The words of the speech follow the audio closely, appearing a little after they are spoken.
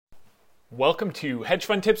Welcome to Hedge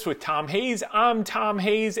Fund Tips with Tom Hayes. I'm Tom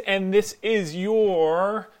Hayes, and this is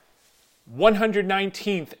your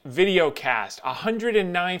 119th video cast,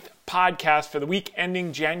 109th podcast for the week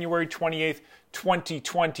ending January 28th,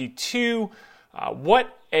 2022.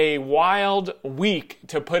 What a wild week,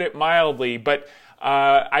 to put it mildly, but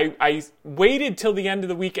I waited till the end of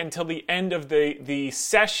the week, until the end of the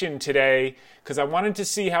session today, because I wanted to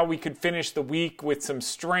see how we could finish the week with some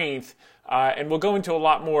strength. And we'll go into a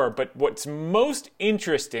lot more, but what's most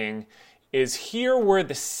interesting is here were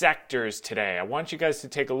the sectors today. I want you guys to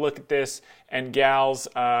take a look at this, and gals.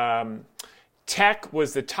 Tech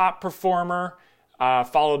was the top performer,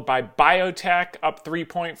 followed by biotech, up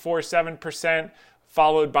 3.47%,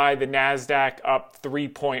 followed by the NASDAQ, up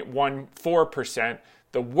 3.14%.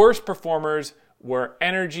 The worst performers were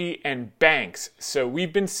energy and banks. So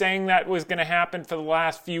we've been saying that was going to happen for the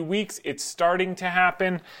last few weeks. It's starting to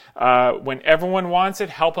happen. When everyone wants it,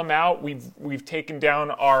 help them out. We've taken down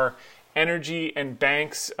our energy and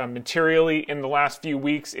banks materially in the last few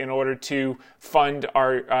weeks in order to fund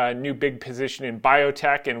our new big position in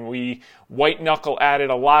biotech, and we white knuckle added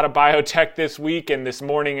a lot of biotech this week, and this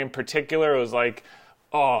morning in particular it was like,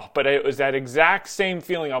 oh, but it was that exact same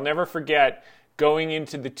feeling. I'll never forget going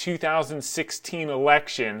into the 2016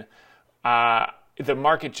 election. The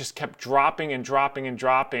market just kept dropping and dropping and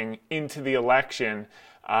dropping into the election.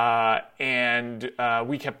 And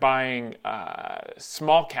we kept buying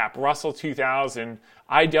small cap Russell 2000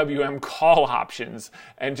 IWM call options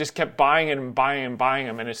and just kept buying and buying and buying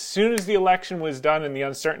them. And as soon as the election was done and the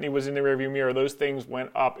uncertainty was in the rearview mirror, those things went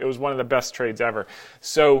up. It was one of the best trades ever.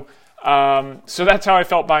 So that's how I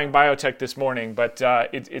felt buying biotech this morning, but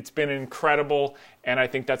it's been incredible, and I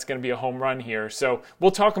think that's going to be a home run here. So we'll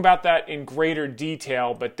talk about that in greater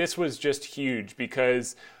detail, but this was just huge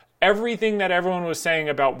because everything that everyone was saying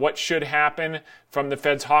about what should happen from the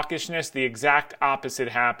Fed's hawkishness, the exact opposite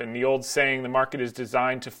happened. The old saying, the market is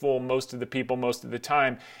designed to fool most of the people most of the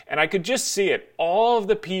time, and I could just see it. All of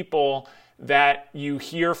the people that you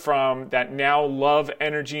hear from that now love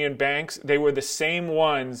energy and banks, they were the same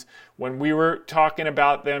ones when we were talking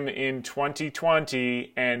about them in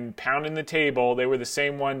 2020 and pounding the table. They were the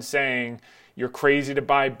same ones saying, you're crazy to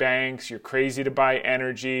buy banks, you're crazy to buy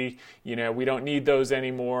energy, we don't need those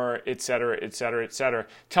anymore, et cetera, et cetera, et cetera.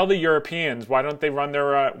 Tell the Europeans, why don't they run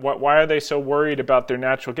their, why are they so worried about their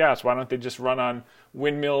natural gas? Why don't they just run on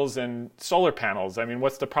windmills and solar panels? I mean,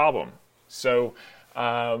 what's the problem? So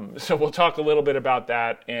we'll talk a little bit about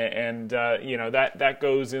that, and that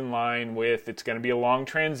goes in line with, it's going to be a long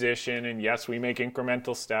transition, and yes, we make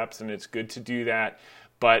incremental steps, and it's good to do that,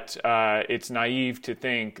 but it's naive to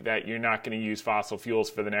think that you're not going to use fossil fuels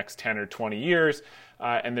for the next 10 or 20 years,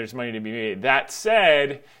 and there's money to be made. That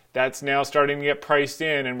said, that's now starting to get priced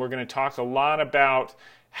in, and we're going to talk a lot about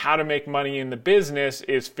how to make money in the business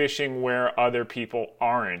is fishing where other people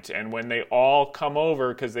aren't. And when they all come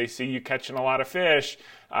over because they see you catching a lot of fish,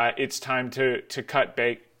 it's time to cut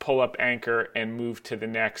bait, pull up anchor, and move to the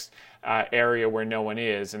next area where no one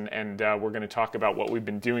is. And we're going to talk about what we've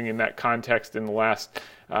been doing in that context in the last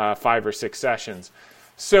 5 or 6 sessions.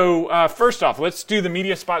 So first off, let's do the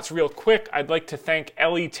media spots real quick. I'd like to thank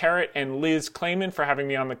Ellie Terrett and Liz Klayman for having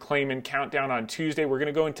me on the Klayman Countdown on Tuesday. We're going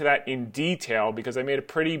to go into that in detail because I made a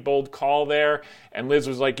pretty bold call there. And Liz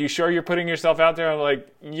was like, you sure you're putting yourself out there? I'm like,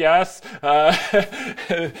 yes. And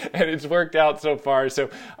it's worked out so far.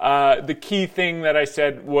 So the key thing that I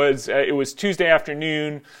said was it was Tuesday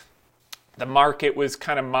afternoon. The market was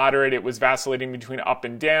kind of moderate. It was vacillating between up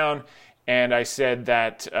and down. And I said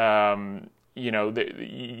that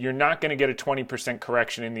you're not going to get a 20%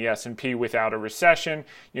 correction in the S&P without a recession.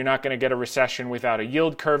 You're not going to get a recession without a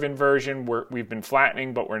yield curve inversion. We've been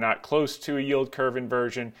flattening, but we're not close to a yield curve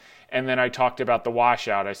inversion. And then I talked about the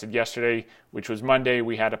washout. I said yesterday, which was Monday,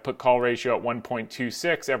 we had a put-call ratio at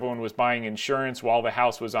 1.26. Everyone was buying insurance while the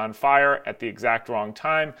house was on fire at the exact wrong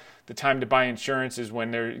time. The time to buy insurance is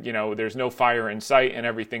when there's no fire in sight and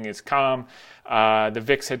everything is calm. The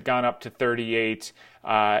VIX had gone up to 38.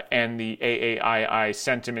 And the AAII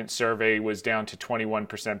sentiment survey was down to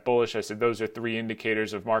 21% bullish. I said those are 3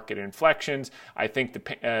 indicators of market inflections. I think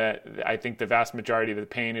the vast majority of the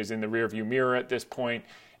pain is in the rearview mirror at this point.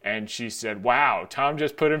 And she said, "Wow, Tom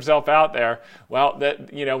just put himself out there." Well,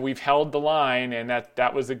 we've held the line, and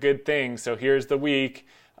that was a good thing. So here's the week.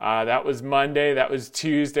 That was Monday. That was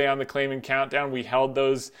Tuesday on the Klayman Countdown. We held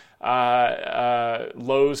those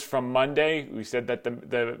lows from Monday. We said that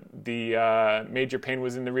the major pain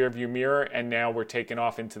was in the rearview mirror, and now we're taking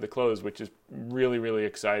off into the close, which is really, really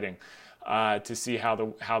exciting. to see how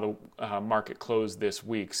the market closed this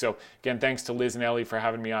week. So again, thanks to Liz and Ellie for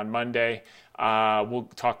having me on Monday. We'll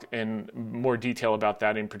talk in more detail about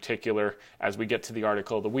that in particular as we get to the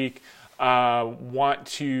article of the week. Want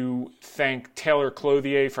to thank Taylor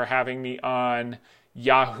Clothier for having me on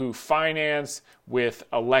Yahoo Finance with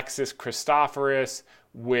Alexis Christoforous,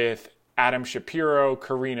 with Adam Shapiro,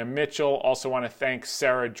 Karina Mitchell. Also want to thank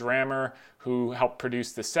Sarah Drammer, who helped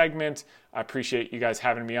produce the segment. I appreciate you guys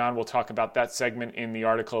having me on. We'll talk about that segment in the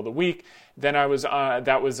article of the week. Then that was on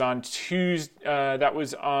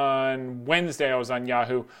Wednesday. I was on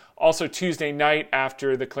Yahoo. Also Tuesday night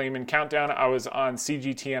after the Clayman Countdown, I was on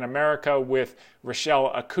CGTN America with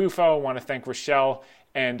Rochelle Akufo. I want to thank Rochelle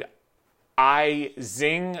and I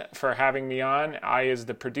Zing for having me on. I is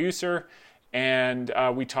the producer. And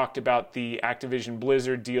we talked about the Activision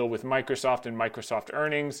Blizzard deal with Microsoft and Microsoft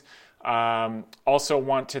earnings. Also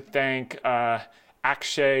want to thank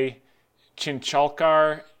Akshay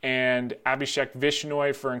Chinchalkar and Abhishek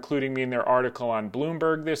Vishnoi for including me in their article on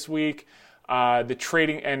Bloomberg this week. The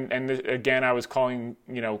trading, again, I was calling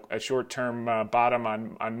a short-term bottom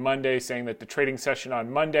on Monday, saying that the trading session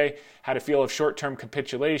on Monday had a feel of short-term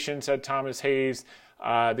capitulation, said Thomas Hayes.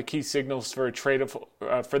 The key signals for a tradable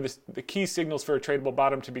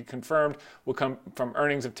bottom to be confirmed will come from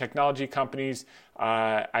earnings of technology companies.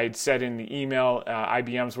 I had said in the email,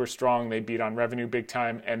 IBM's were strong; they beat on revenue big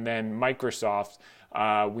time, and then Microsoft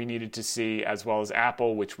we needed to see, as well as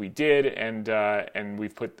Apple, which we did, and I think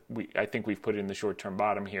we've put in the short-term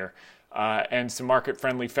bottom here. And some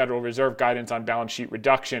market-friendly Federal Reserve guidance on balance sheet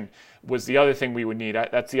reduction was the other thing we would need.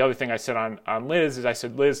 That's the other thing I said on Liz. Is I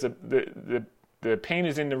said, Liz, the pain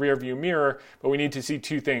is in the rearview mirror, but we need to see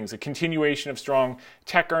two things: a continuation of strong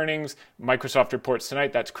tech earnings. Microsoft reports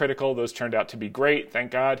tonight. That's critical. Those turned out to be great, thank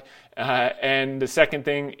God. And the second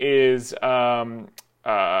thing is a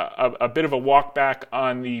bit of a walk back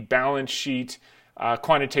on the balance sheet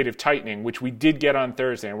quantitative tightening, which we did get on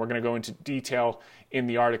Thursday, and we're going to go into detail in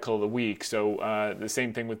the article of the week. So the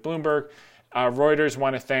same thing with Bloomberg. Reuters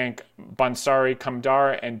want to thank Bansari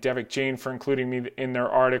Kamdar and Devik Jain for including me in their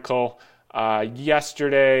article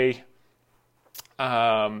yesterday,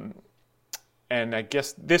 and I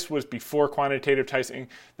guess this was before quantitative tightening.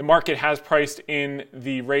 The market has priced in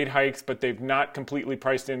the rate hikes, but they've not completely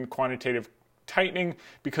priced in quantitative tightening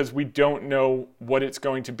because we don't know what it's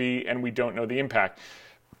going to be and we don't know the impact.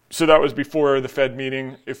 So that was before the Fed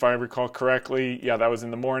meeting, if I recall correctly. Yeah, that was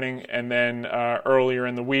in the morning. And then earlier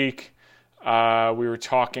in the week, we were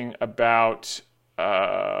talking about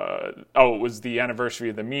it was the anniversary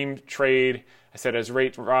of the meme trade. I said, as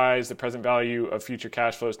rates rise, the present value of future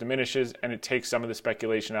cash flows diminishes, and it takes some of the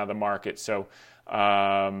speculation out of the market. So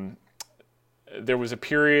there was a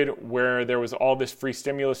period where there was all this free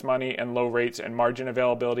stimulus money and low rates and margin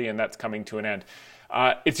availability, and that's coming to an end.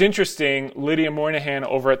 It's interesting. Lydia Moynihan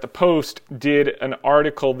over at The Post did an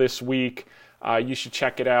article this week. You should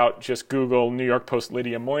check it out. Just Google New York Post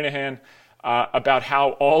Lydia Moynihan. About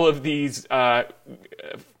how all of these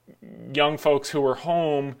young folks who were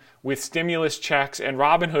home with stimulus checks and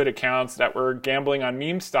Robinhood accounts that were gambling on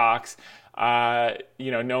meme stocks,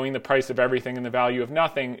 knowing the price of everything and the value of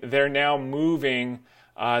nothing, they're now moving.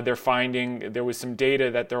 They're finding there was some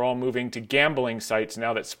data that they're all moving to gambling sites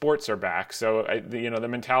now that sports are back. So, the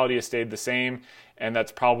mentality has stayed the same, and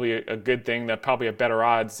that's probably a good thing. That probably have better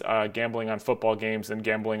odds gambling on football games than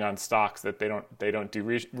gambling on stocks that they don't do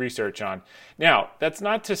research on. Now, that's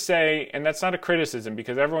not to say, and that's not a criticism,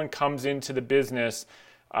 because everyone comes into the business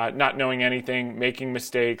not knowing anything, making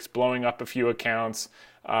mistakes, blowing up a few accounts,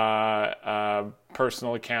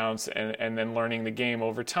 personal accounts, and then learning the game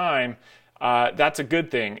over time. That's a good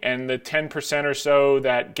thing. And the 10% or so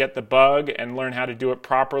that get the bug and learn how to do it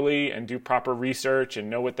properly and do proper research and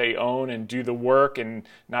know what they own and do the work and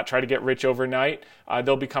not try to get rich overnight,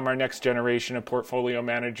 they'll become our next generation of portfolio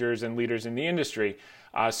managers and leaders in the industry.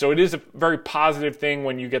 So it is a very positive thing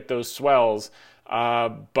when you get those swells.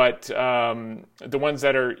 But the ones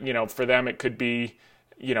that are, for them, it could be,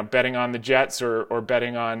 betting on the Jets or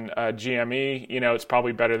betting on GME, it's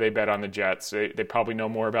probably better they bet on the Jets. They probably know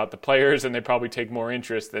more about the players and they probably take more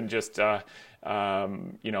interest than just,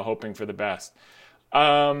 hoping for the best.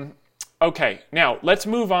 Okay, now let's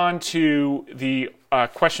move on to the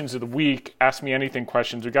questions of the week. Ask Me Anything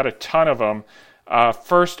questions. We've got a ton of them.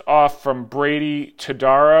 First off, from Brady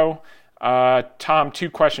Todaro. Tom,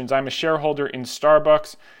 2 questions. I'm a shareholder in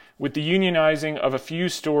Starbucks. With the unionizing of a few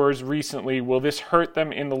stores recently, will this hurt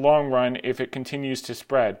them in the long run if it continues to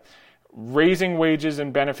spread? Raising wages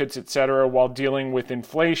and benefits, etc., while dealing with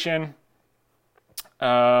inflation.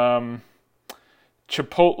 Chipotle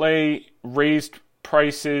raised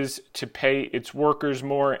prices to pay its workers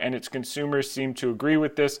more, and its consumers seem to agree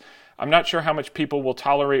with this. I'm not sure how much people will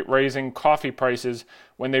tolerate raising coffee prices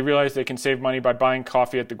when they realize they can save money by buying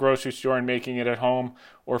coffee at the grocery store and making it at home,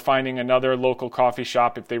 or finding another local coffee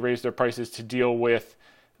shop if they raise their prices to deal with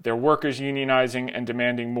their workers unionizing and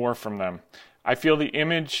demanding more from them. I feel the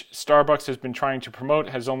image Starbucks has been trying to promote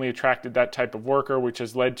has only attracted that type of worker, which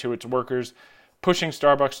has led to its workers pushing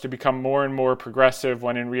Starbucks to become more and more progressive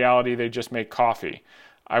when in reality they just make coffee.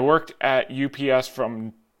 I worked at UPS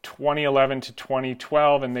from 2011 to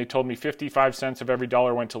 2012, and they told me 55 cents of every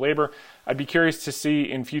dollar went to labor. I'd be curious to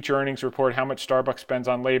see in future earnings report how much Starbucks spends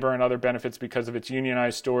on labor and other benefits because of its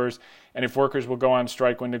unionized stores, and if workers will go on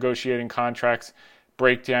strike when negotiating contracts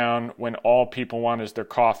break down when all people want is their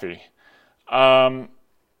coffee.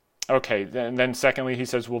 Okay, then secondly, he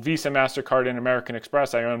says, will Visa, MasterCard, and American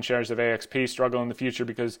Express, I own shares of AXP, struggle in the future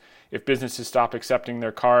because if businesses stop accepting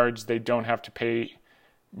their cards, they don't have to pay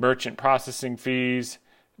merchant processing fees.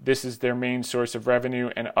 This is their main source of revenue,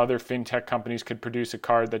 and other fintech companies could produce a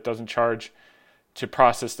card that doesn't charge to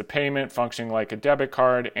process the payment, functioning like a debit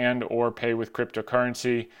card and or pay with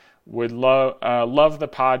cryptocurrency. Would love the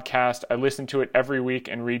podcast. I listen to it every week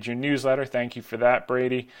and read your newsletter. Thank you for that,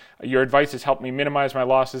 Brady. Your advice has helped me minimize my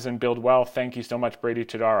losses and build wealth. Thank you so much, Brady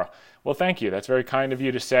Todaro. Well, thank you. That's very kind of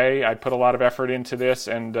you to say. I put a lot of effort into this,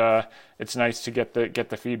 and it's nice to get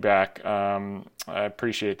the feedback. I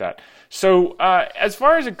appreciate that. So as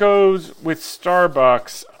far as it goes with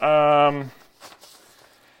Starbucks,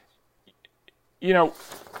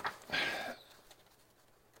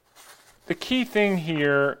 the key thing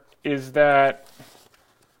here is that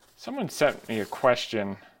someone sent me a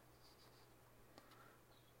question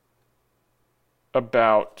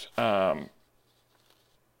about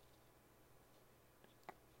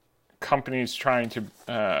companies trying to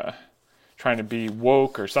be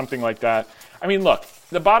woke or something like that. I mean, look,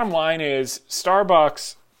 the bottom line is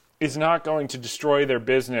Starbucks is not going to destroy their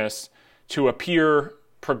business to appear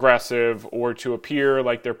progressive or to appear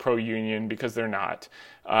like they're pro-union, because they're not.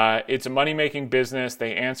 It's a money-making business.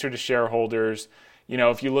 They answer to shareholders.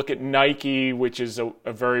 If you look at Nike, which is a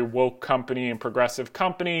very woke company and progressive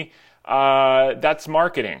company, that's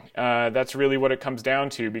marketing. That's really what it comes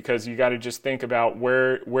down to, because you got to just think about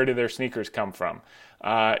where do their sneakers come from.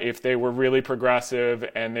 If they were really progressive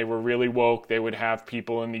and they were really woke, they would have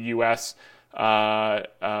people in the U.S.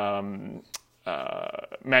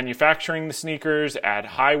 Manufacturing the sneakers at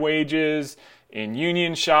high wages in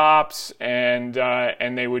union shops, and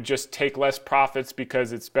they would just take less profits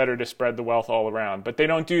because it's better to spread the wealth all around. But they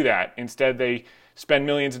don't do that. Instead, they spend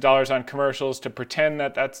millions of dollars on commercials to pretend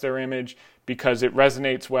that that's their image because it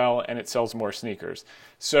resonates well and it sells more sneakers.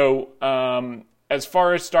 So as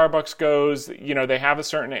far as Starbucks goes, they have a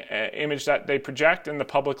certain image that they project, and the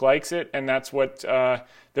public likes it, and that's what they're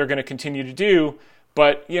going to continue to do.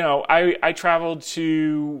 But, I traveled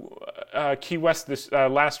to Key West this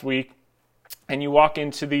last week, and you walk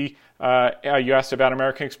into the, you asked about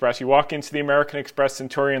American Express, you walk into the American Express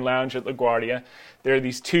Centurion Lounge at LaGuardia. There are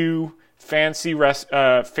these two fancy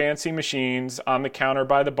machines on the counter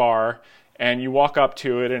by the bar, and you walk up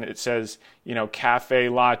to it, and it says, cafe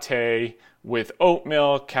latte with oat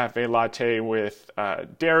milk, cafe latte with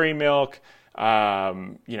dairy milk,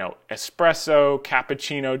 espresso,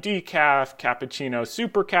 cappuccino decaf, cappuccino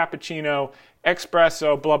super cappuccino,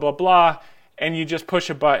 espresso, blah, blah, blah. And you just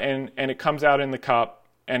push a button and it comes out in the cup,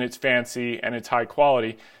 and it's fancy and it's high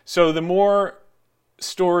quality. So the more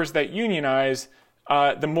stores that unionize,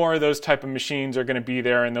 the more of those type of machines are going to be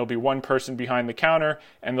there, and there'll be one person behind the counter,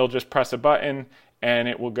 and they'll just press a button and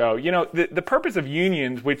it will go. The purpose of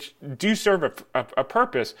unions, which do serve a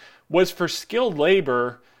purpose, was for skilled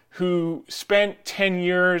labor who spent 10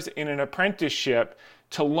 years in an apprenticeship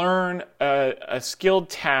to learn a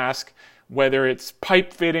skilled task, whether it's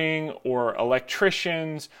pipe fitting or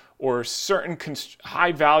electricians or certain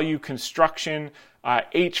high-value construction,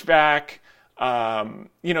 HVAC,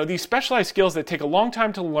 these specialized skills that take a long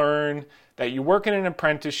time to learn, that you work in an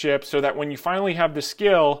apprenticeship so that when you finally have the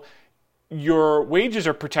skill, your wages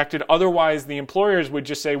are protected. Otherwise, the employers would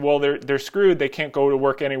just say, well, they're screwed. They can't go to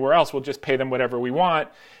work anywhere else. We'll just pay them whatever we want.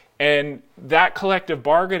 And that collective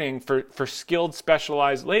bargaining for skilled,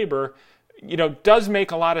 specialized labor, does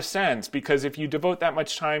make a lot of sense, because if you devote that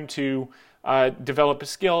much time to develop a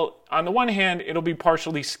skill, on the one hand, it'll be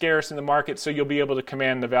partially scarce in the market, so you'll be able to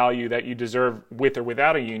command the value that you deserve with or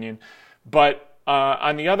without a union. But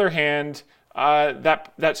on the other hand,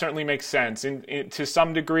 that certainly makes sense. To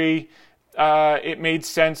some degree, it made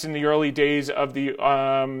sense in the early days of the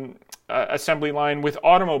assembly line with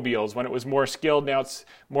automobiles when it was more skilled. Now it's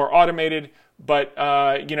more automated. But,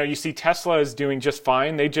 you see Tesla is doing just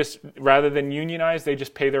fine. They just, rather than unionize, they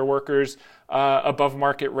just pay their workers above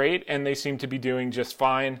market rate, and they seem to be doing just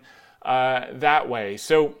fine that way.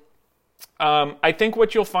 So I think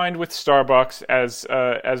what you'll find with Starbucks,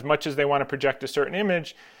 as much as they want to project a certain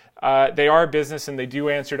image, they are a business and they do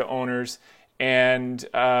answer to owners. And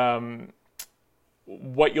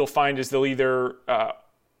what you'll find is they'll either,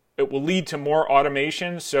 it will lead to more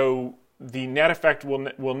automation. So the net effect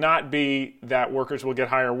will not be that workers will get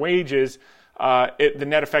higher wages. The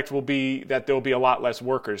net effect will be that there will be a lot less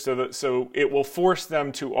workers. So it will force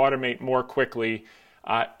them to automate more quickly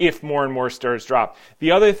if more and more stores drop.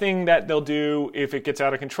 The other thing that they'll do if it gets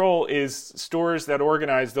out of control is stores that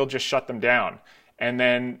organize, they'll just shut them down. And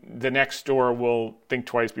then the next store will think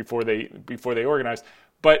twice before they organize.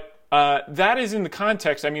 But that is in the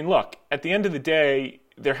context. I mean, look, at the end of the day,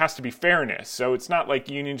 there has to be fairness. So it's not like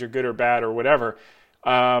unions are good or bad or whatever.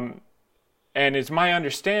 And it's my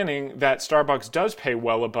understanding that Starbucks does pay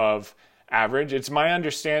well above average. It's my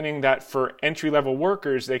understanding that for entry-level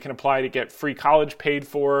workers, they can apply to get free college paid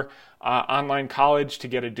for, online college to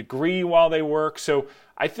get a degree while they work. So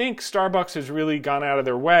I think Starbucks has really gone out of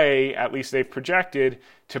their way, at least they've projected,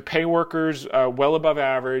 to pay workers well above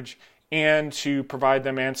average and to provide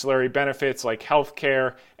them ancillary benefits like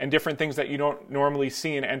healthcare and different things that you don't normally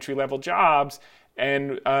see in entry-level jobs.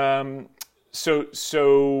 And so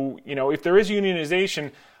if there is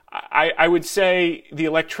unionization, I would say the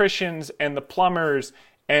electricians and the plumbers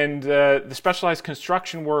and the specialized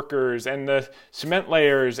construction workers and the cement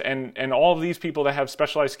layers and all of these people that have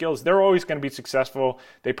specialized skills, they're always going to be successful.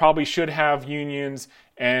 They probably should have unions,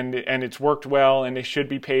 and it's worked well, and they should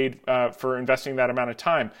be paid for investing that amount of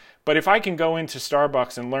time. But if I can go into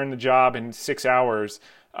Starbucks and learn the job in 6 hours,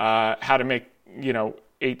 how to make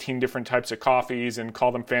 18 different types of coffees and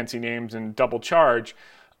call them fancy names and double charge,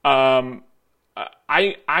 I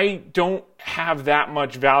don't have that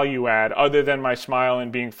much value add other than my smile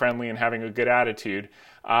and being friendly and having a good attitude.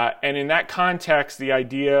 And in that context, the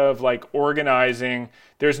idea of like organizing,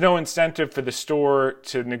 there's no incentive for the store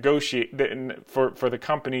to negotiate, for the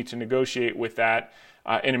company to negotiate with that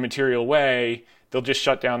in a material way. They'll just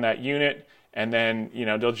shut down that unit, and then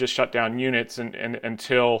they'll just shut down units and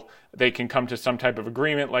until they can come to some type of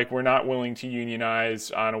agreement. Like, we're not willing to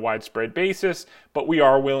unionize on a widespread basis, but we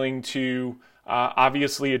are willing to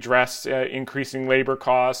obviously address increasing labor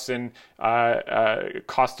costs and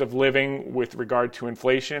cost of living with regard to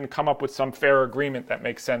inflation, come up with some fair agreement that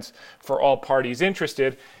makes sense for all parties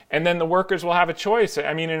interested. And then the workers will have a choice.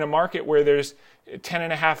 I mean, in a market where there's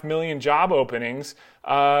 10.5 million job openings,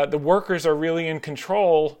 the workers are really in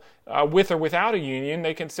control with or without a union.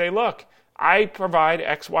 They can say, look, I provide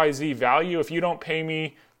XYZ value. If you don't pay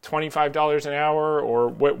me $25 an hour or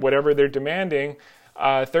whatever they're demanding,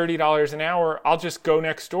 $30 an hour, I'll just go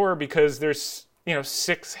next door because there's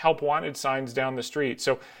 6 help wanted signs down the street.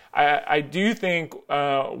 So I do think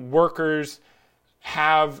workers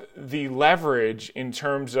have the leverage in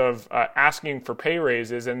terms of asking for pay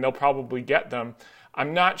raises, and they'll probably get them.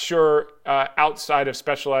 I'm not sure outside of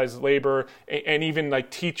specialized labor, and even like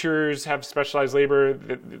teachers have specialized labor,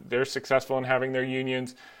 they're successful in having their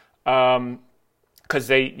unions because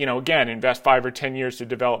they, again, invest 5 or 10 years to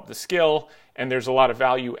develop the skill, and there's a lot of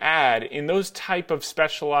value add. In those type of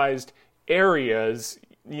specialized areas,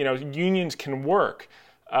 unions can work.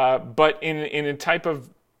 But in a type of,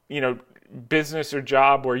 business or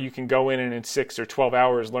job where you can go in 6 or 12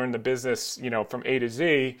 hours learn the business, from A to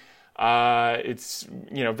Z, it's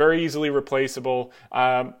very easily replaceable.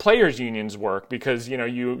 Players unions work because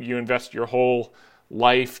you invest your whole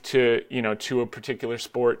life to a particular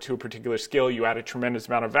sport, to a particular skill. You add a tremendous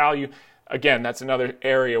amount of value. Again, that's another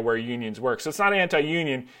area where unions work. So it's not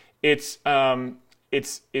anti-union. It's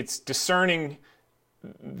discerning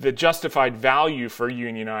the justified value for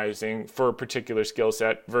unionizing for a particular skill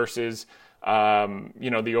set versus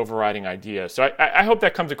the overriding idea. So I hope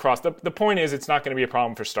that comes across. The point is, it's not going to be a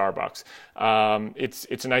problem for Starbucks.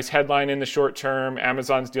 It's a nice headline in the short term.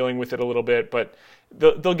 Amazon's dealing with it a little bit, but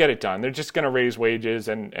they'll get it done. They're just going to raise wages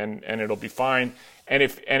and it'll be fine. And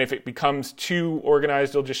if it becomes too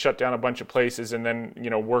organized, they'll just shut down a bunch of places, and then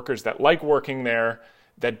workers that like working there,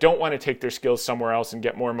 that don't want to take their skills somewhere else and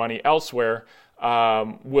get more money elsewhere,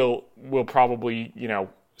 will probably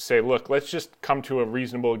say, look, let's just come to a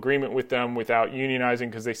reasonable agreement with them without unionizing,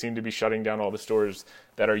 because they seem to be shutting down all the stores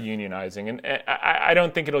that are unionizing. And I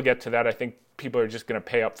don't think it'll get to that. I think people are just going to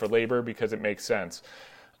pay up for labor because it makes sense.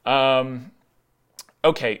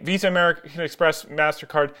 Okay, Visa, American Express,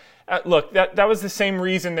 MasterCard. look, that was the same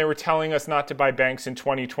reason they were telling us not to buy banks in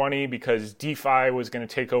 2020, because DeFi was going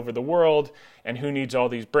to take over the world, and who needs all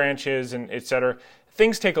these branches and et cetera.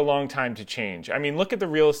 Things take a long time to change. I mean, look at the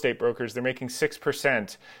real estate brokers. They're making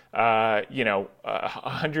 6%,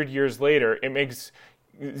 100 years later. It makes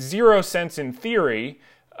 0 sense in theory,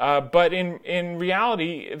 but in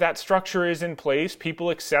reality, that structure is in place. People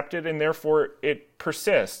accept it, and therefore it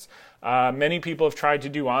persists. Many people have tried to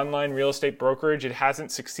do online real estate brokerage. It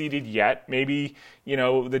hasn't succeeded yet. Maybe,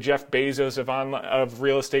 the Jeff Bezos of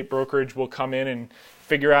real estate brokerage will come in and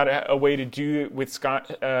figure out a way to do it with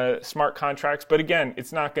smart contracts. But again,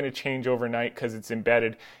 it's not going to change overnight because it's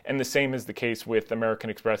embedded. And the same is the case with American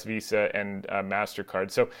Express, Visa, and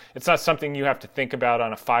MasterCard. So it's not something you have to think about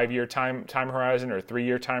on a 5-year time horizon or a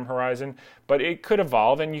 3-year time horizon, but it could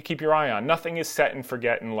evolve, and you keep your eye on. Nothing is set and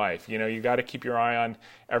forget in life. You got to keep your eye on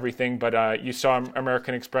everything. But you saw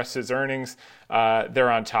American Express's earnings.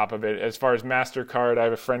 They're on top of it. As far as MasterCard, I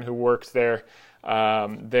have a friend who works there.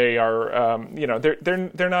 They are,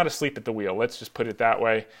 they're not asleep at the wheel. Let's just put it that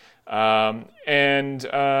way. So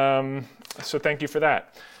thank you for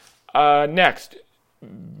that. Next,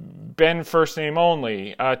 Ben, first name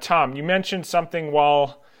only. Tom, you mentioned something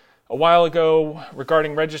a while ago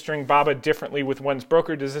regarding registering BABA differently with one's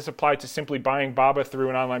broker. Does this apply to simply buying BABA through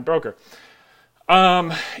an online broker?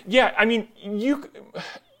 Yeah, I mean, you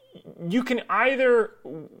can either,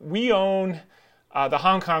 we own the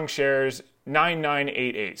Hong Kong shares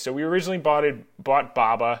 9988. So we originally bought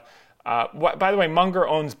BABA. By the way, Munger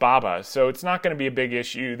owns BABA, so it's not going to be a big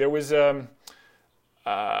issue. There was a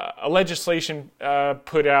legislation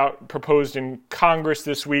proposed in Congress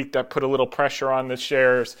this week that put a little pressure on the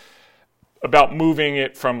shares about moving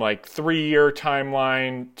it from 3-year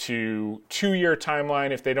timeline to 2-year timeline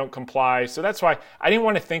if they don't comply. So that's why I didn't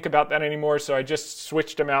want to think about that anymore. So I just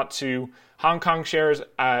switched them out to Hong Kong shares.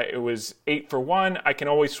 It was 8 for 1. I can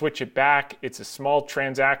always switch it back. It's a small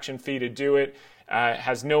transaction fee to do it. It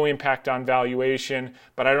has no impact on valuation,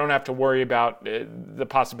 but I don't have to worry about the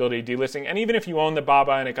possibility of delisting. And even if you own the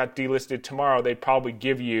BABA and it got delisted tomorrow, they'd probably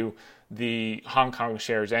give you the Hong Kong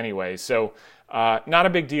shares anyway. So not a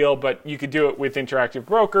big deal, but you could do it with Interactive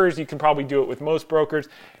Brokers. You can probably do it with most brokers.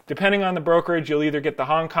 Depending on the brokerage, you'll either get the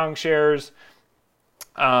Hong Kong shares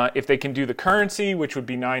if they can do the currency, which would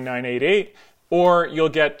be 9988, or you'll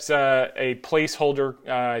get a placeholder.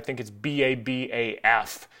 I think it's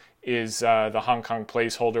BABAF is the Hong Kong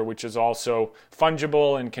placeholder, which is also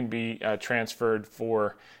fungible and can be transferred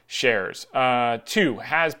for shares. 2,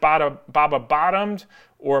 has BABA bottomed,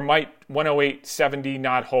 or might 108.70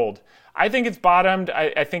 not hold? I think it's bottomed.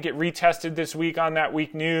 I think it retested this week on that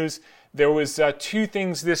week news. There was 2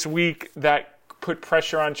 things this week that put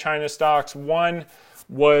pressure on China stocks. One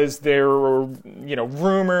was there were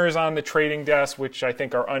rumors on the trading desk, which I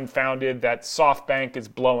think are unfounded, that SoftBank is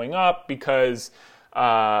blowing up because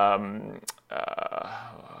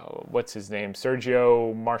what's his name,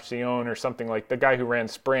 Sergio Marcion or something, like the guy who ran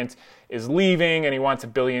Sprint, is leaving and he wants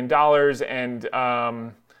 $1 billion, and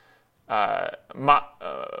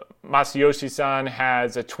Masayoshi-san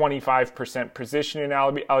has a 25% position in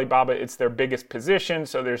Alibaba. It's their biggest position,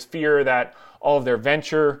 so there's fear that all of their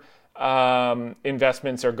venture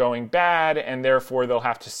investments are going bad, and therefore they'll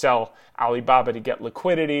have to sell Alibaba to get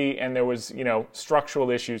liquidity. And there was, structural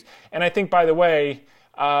issues. And I think, by the way,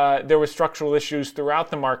 there were structural issues throughout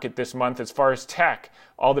the market this month as far as tech.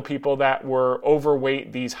 All the people that were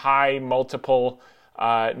overweight these high multiple,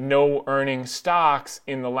 no earning stocks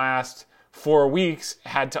in the last 4 weeks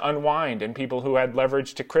had to unwind, and people who had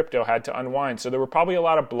leverage to crypto had to unwind. So there were probably a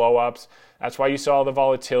lot of blow-ups. That's why you saw the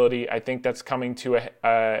volatility. I think that's coming to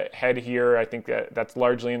a head here. I think that's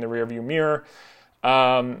largely in the rearview mirror.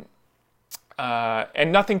 And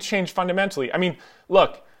nothing's changed fundamentally. I mean,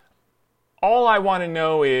 look, all I want to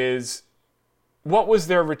know is, what was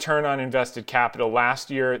their return on invested capital last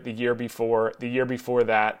year, the year before, the year before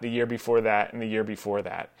that, the year before that, and the year before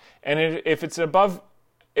that? And if it's above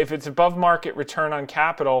market return on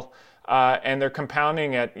capital, and they're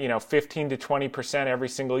compounding at 15 to 20% every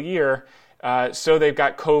single year, so they've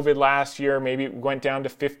got COVID last year, maybe it went down to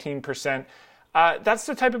 15%. That's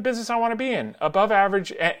the type of business I want to be in, above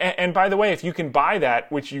average. And by the way, if you can buy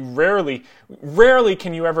that, which you rarely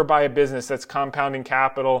can you ever buy a business that's compounding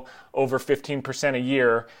capital over 15% a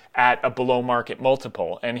year at a below market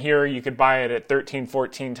multiple. And here you could buy it at 13,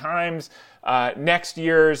 14 times next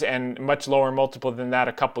year's, and much lower multiple than that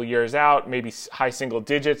a couple years out, maybe high single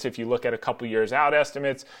digits if you look at a couple years out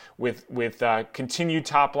estimates. With continued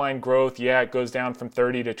top line growth, yeah, it goes down from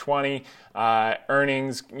 30 to 20.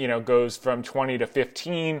 Earnings, goes from 20 to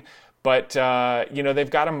 15. But, they've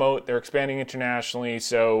got a moat. They're expanding internationally.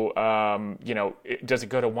 So, does it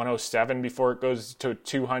go to 107 before it goes to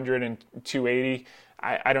 200 and 280?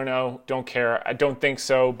 I don't know. Don't care. I don't think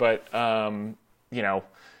so. But,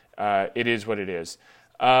 it is what it is.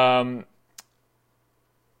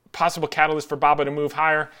 Possible catalyst for BABA to move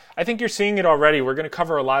higher. I think you're seeing it already. We're going to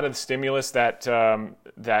cover a lot of the stimulus that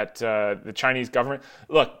the Chinese government.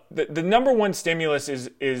 Look, the number one stimulus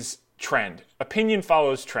is trend. Opinion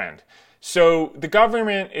follows trend. So the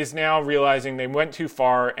government is now realizing they went too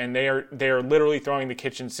far, and they are literally throwing the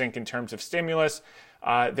kitchen sink in terms of stimulus.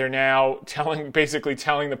 They're now basically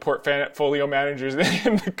telling the portfolio managers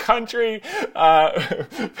in the country,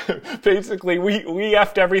 basically, we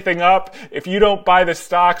effed everything up. If you don't buy the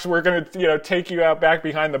stocks, we're going to, take you out back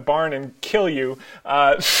behind the barn and kill you.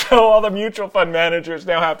 So all the mutual fund managers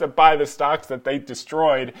now have to buy the stocks that they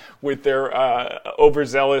destroyed with their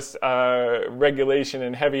overzealous regulation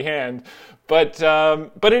and heavy hand. But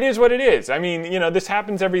it is what it is. I mean, this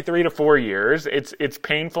happens every 3 to 4 years. It's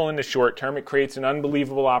painful in the short term. It creates an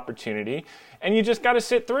unbelievable opportunity, and you just got to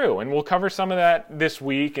sit through. And we'll cover some of that this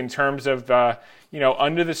week in terms of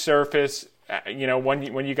under the surface.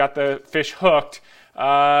 When you got the fish hooked,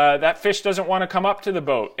 that fish doesn't want to come up to the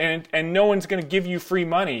boat, and no one's going to give you free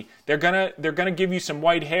money. They're gonna give you some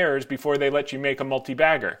white hairs before they let you make a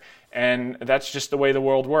multi-bagger. And that's just the way the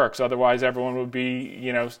world works. Otherwise, everyone would be,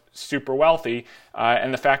 super wealthy.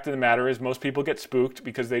 And the fact of the matter is, most people get spooked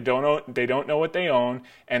because they don't know what they own,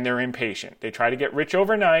 and they're impatient. They try to get rich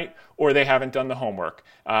overnight, or they haven't done the homework.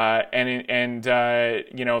 If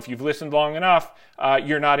you've listened long enough,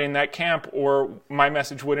 you're not in that camp, or my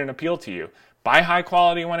message wouldn't appeal to you. Buy high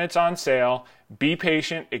quality when it's on sale. Be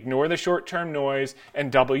patient, ignore the short-term noise,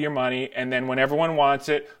 and double your money. And then when everyone wants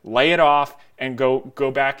it, lay it off and go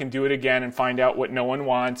back and do it again and find out what no one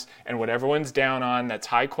wants and what everyone's down on. That's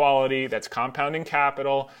high quality, that's compounding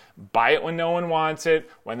capital. Buy it when no one wants it.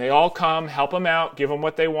 When they all come, help them out, give them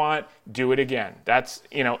what they want, do it again. That's,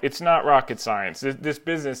 it's not rocket science. This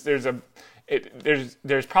business, there's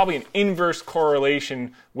probably an inverse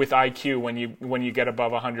correlation with IQ when you get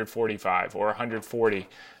above 145 or 140.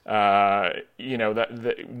 The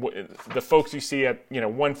folks you see at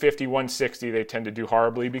 150, 160, they tend to do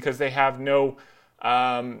horribly because they have no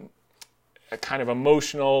kind of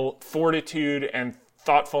emotional fortitude and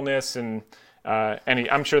thoughtfulness, and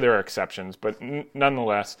I'm sure there are exceptions, but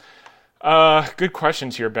nonetheless, good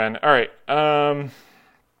questions here, Ben. All right.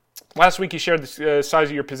 Last week you shared the size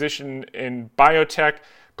of your position in biotech.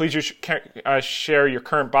 Please share your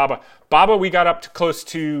current BABA. BABA, we got up to close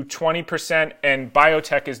to 20%, and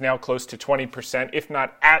biotech is now close to 20%, if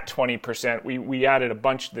not at 20%. We added a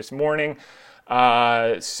bunch this morning.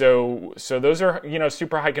 So those are,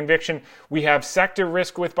 super high conviction. We have sector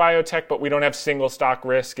risk with biotech, but we don't have single stock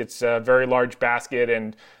risk. It's a very large basket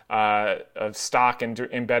and of stock and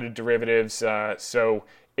embedded derivatives. So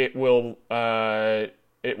it will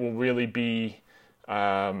really be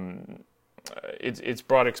it's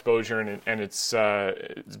broad exposure, and it's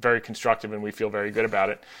very constructive, and we feel very good about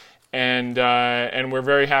it. And we're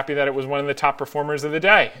very happy that it was one of the top performers of the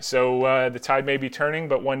day. So the tide may be turning,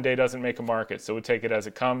 but one day doesn't make a market. So we'll take it as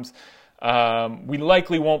it comes. We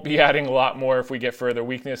likely won't be adding a lot more if we get further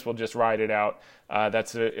weakness. We'll just ride it out.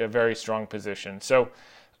 That's a very strong position. So,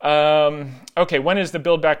 okay, when is the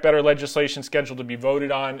Build Back Better legislation scheduled to be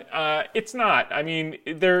voted on? It's not. I mean,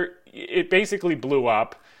 it basically blew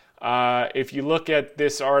up. If you look at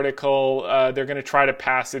this article, they're going to try to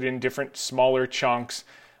pass it in different smaller chunks.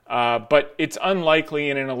 But it's unlikely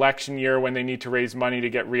in an election year when they need to raise money to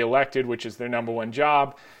get reelected, which is their number one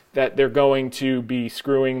job, that they're going to be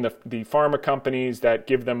screwing the pharma companies that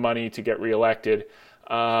give them money to get reelected.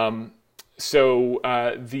 So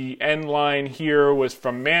the end line here was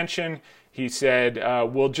from Manchin. He said,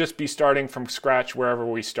 we'll just be starting from scratch wherever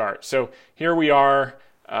we start. So here we are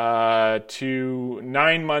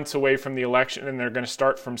 9 months away from the election, and they're going to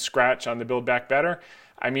start from scratch on the Build Back Better.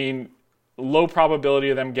 I mean, low probability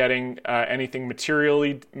of them getting anything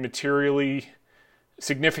materially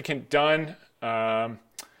significant done.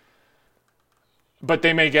 But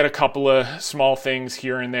they may get a couple of small things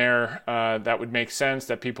here and there that would make sense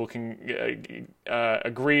that people can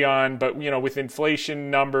agree on. But, with inflation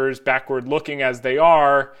numbers backward looking as they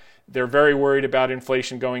are, they're very worried about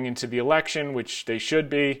inflation going into the election, which they should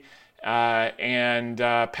be. And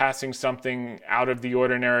passing something out of the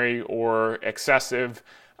ordinary or excessive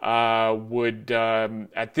would,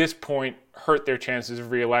 at this point, hurt their chances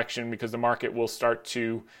of re-election because the market will start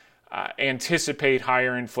to anticipate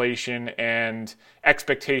higher inflation, and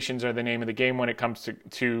expectations are the name of the game when it comes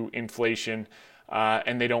to inflation.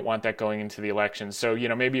 and they don't want that going into the election. So,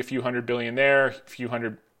 maybe a few $100 billion there, a few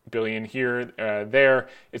 $100 billion here, there,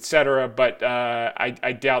 etc. But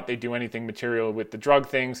I doubt they do anything material with the drug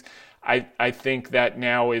things. I think that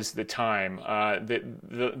now is the time.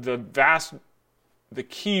 The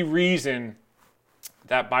key reason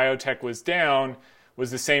that biotech was down was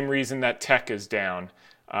the same reason that tech is down,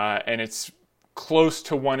 and it's close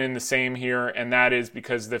to one and the same here, and that is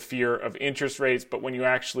because the fear of interest rates. But when you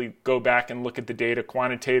actually go back and look at the data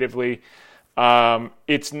quantitatively,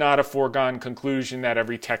 it's not a foregone conclusion that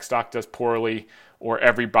every tech stock does poorly or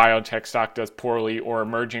every biotech stock does poorly or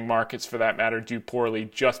emerging markets for that matter do poorly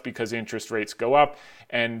just because interest rates go up.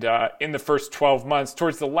 And in the first 12 months,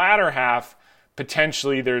 towards the latter half,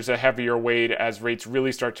 potentially there's a heavier weight as rates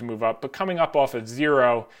really start to move up. But coming up off of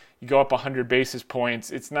zero, you go up 100 basis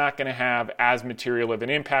points, it's not going to have as material of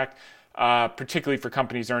an impact, particularly for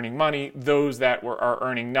companies earning money. Those that are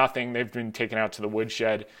earning nothing, they've been taken out to the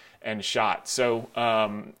woodshed and shot. So,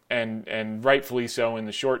 and rightfully so in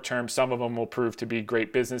the short term. Some of them will prove to be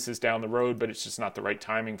great businesses down the road, but it's just not the right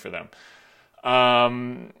timing for them.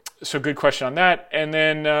 So good question on that. And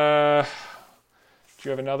then, do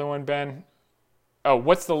you have another one, Ben? Oh,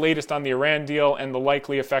 what's the latest on the Iran deal and the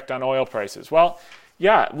likely effect on oil prices? Well,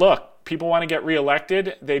 yeah, look, people want to get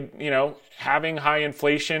reelected. Having high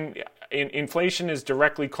inflation, inflation is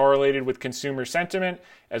directly correlated with consumer sentiment.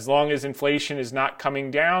 As long as inflation is not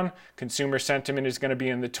coming down, consumer sentiment is going to be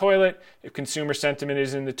in the toilet. If consumer sentiment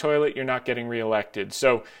is in the toilet, you're not getting reelected.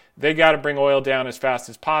 So they got to bring oil down as fast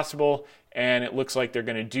as possible, and it looks like they're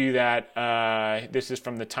going to do that. This is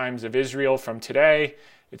from the Times of Israel from today.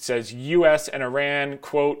 It says U.S. and Iran,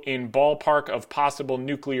 quote, in ballpark of possible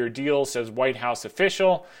nuclear deal, says White House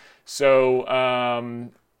official. So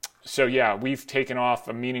yeah, we've taken off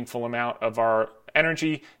a meaningful amount of our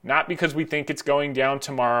energy, not because we think it's going down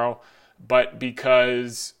tomorrow, but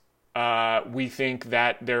because we think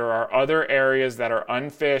that there are other areas that are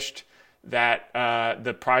unfished, that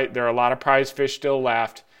there are a lot of prize fish still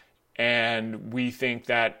left, and we think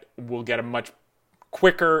that we'll get a much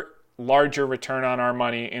quicker, larger return on our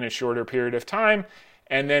money in a shorter period of time.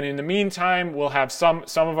 And then in the meantime, we'll have some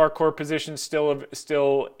of our core positions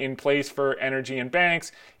still in place for energy and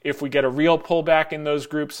banks. If we get a real pullback in those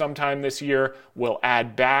groups sometime this year, we'll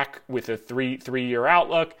add back with a three-year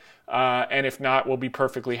outlook. And if not, we'll be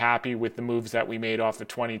perfectly happy with the moves that we made off of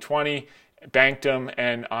 2020, banked them,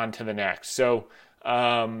 and on to the next.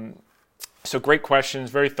 So great questions,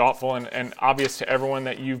 very thoughtful, and obvious to everyone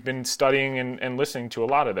that you've been studying and listening to a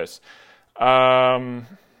lot of this.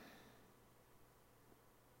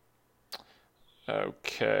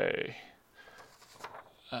 Okay.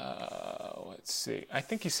 Let's see. I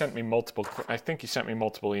think you sent me multiple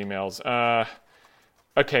emails.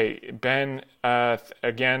 Okay, Ben.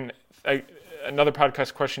 Again, another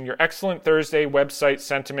podcast question. Your excellent Thursday website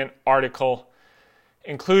sentiment article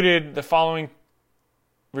included the following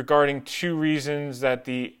regarding two reasons that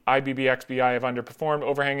the IBB-XBI have underperformed: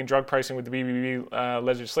 overhang in drug pricing with the BBB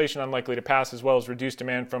legislation unlikely to pass, as well as reduced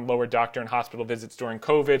demand from lower doctor and hospital visits during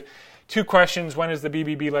COVID. Two questions: when is the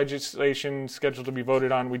BBB legislation scheduled to be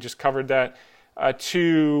voted on? We just covered that.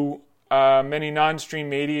 Two, many non-stream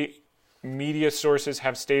media sources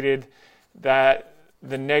have stated that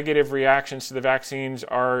the negative reactions to the vaccines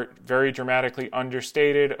are very dramatically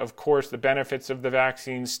understated. Of course, the benefits of the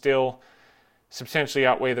vaccines still substantially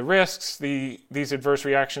outweigh the risks. These adverse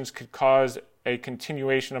reactions could cause a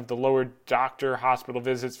continuation of the lower doctor hospital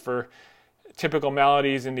visits for typical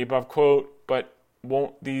maladies in the above quote, but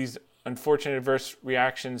won't these unfortunate adverse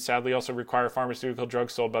reactions sadly also require pharmaceutical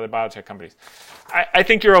drugs sold by the biotech companies? I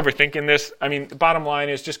think you're overthinking this. I mean, the bottom line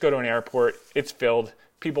is just go to an airport. It's filled.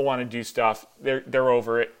 People want to do stuff. They're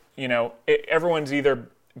over it. Everyone's either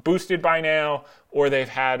boosted by now or they've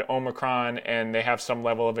had Omicron and they have some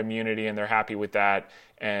level of immunity and they're happy with that,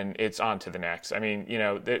 and it's on to the next. I mean,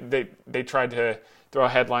 they tried to throw a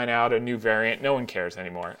headline out, a new variant. No one cares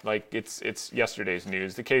anymore. Like, it's yesterday's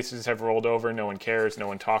news. The cases have rolled over. No one cares. No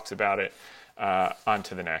one talks about it. On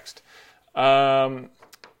to the next. All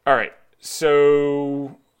right.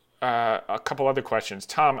 So a couple other questions.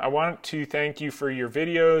 Tom, I want to thank you for your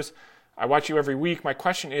videos. I watch you every week. My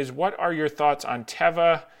question is, what are your thoughts on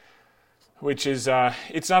Teva, which is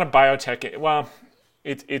it's not a biotech. Well,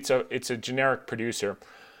 it's a generic producer.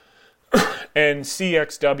 And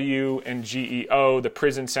CXW and GEO, the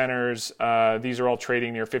prison centers, these are all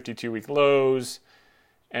trading near 52-week lows.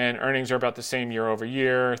 and earnings are about the same year over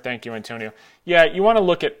year. Thank you, Antonio. Yeah, you want to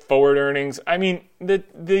look at forward earnings. I mean,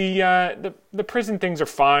 the prison things are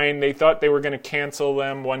fine. They thought they were going to cancel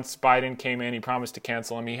them once Biden came in. He promised to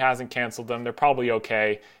cancel them. He hasn't canceled them. They're probably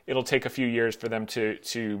okay. It'll take a few years for them to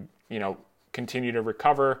continue to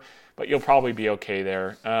recover, but you'll probably be okay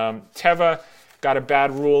there. Teva got a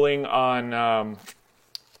bad ruling on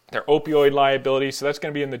their opioid liability, so that's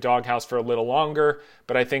going to be in the doghouse for a little longer,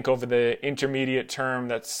 but I think over the intermediate term,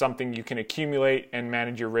 that's something you can accumulate and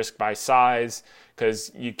manage your risk by size,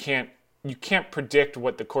 because you can't predict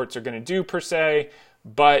what the courts are going to do per se,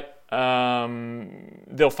 but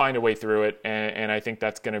they'll find a way through it, and I think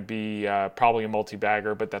that's going to be probably a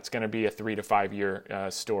multi-bagger, but that's going to be a 3 to 5 year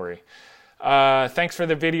story. Thanks for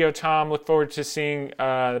the video, Tom. Look forward to seeing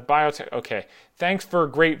the biotech. Okay. Thanks for a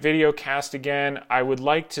great video cast again. I would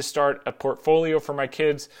like to start a portfolio for my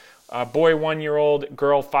kids. Boy 1-year-old,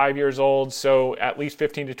 girl 5 years old, so at least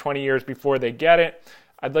 15 to 20 years before they get it.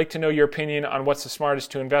 I'd like to know your opinion on what's the smartest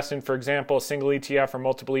to invest in. For example, a single ETF or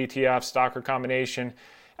multiple ETFs, stock or combination.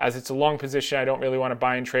 As it's a long position, I don't really want to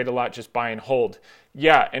buy and trade a lot, just buy and hold.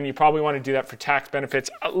 Yeah, and you probably want to do that for tax benefits.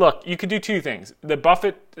 Look, you could do two things. The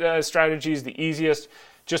Buffett strategy is the easiest.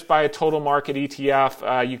 Just buy a total market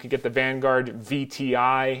ETF. You could get the Vanguard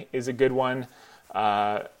VTI is a good one.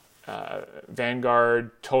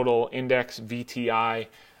 Vanguard Total Index VTI.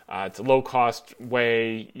 It's a low-cost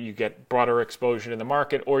way. You get broader exposure to the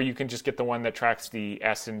market, or you can just get the one that tracks the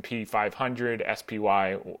S&P 500,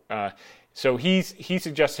 SPY. So he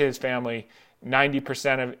suggests to his family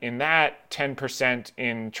 90% in that, 10%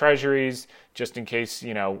 in treasuries, just in case,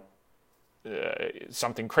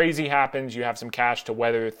 something crazy happens. You have some cash to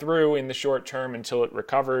weather through in the short term until it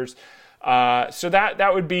recovers. So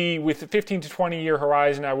that would be, with a 15 to 20 year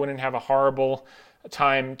horizon, I wouldn't have a horrible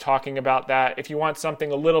time talking about that. If you want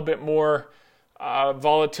something a little bit more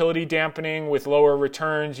volatility dampening with lower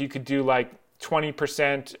returns, you could do like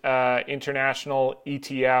 20% international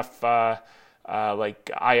ETF, like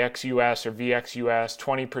IXUS or VXUS,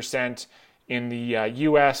 20% in the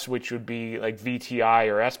US, which would be like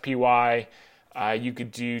VTI or SPY. You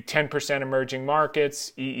could do 10% emerging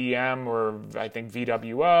markets, EEM or I think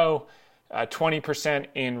VWO, 20%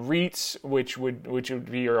 in REITs, which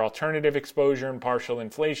would be your alternative exposure and partial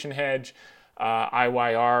inflation hedge.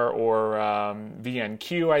 IYR or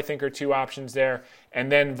VNQ, I think, are two options there.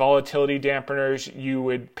 And then volatility dampeners, you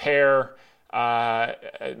would pair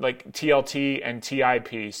like TLT and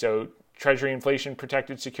TIP. So Treasury inflation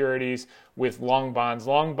protected securities with long bonds.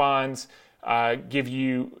 Long bonds give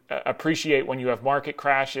you appreciate when you have market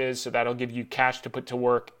crashes, so that'll give you cash to put to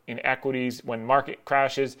work in equities. When market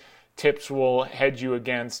crashes, TIPS will hedge you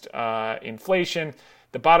against inflation.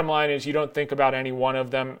 The bottom line is you don't think about any one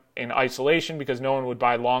of them in isolation, because no one would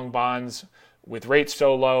buy long bonds with rates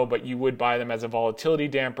so low, but you would buy them as a volatility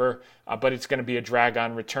damper, but it's going to be a drag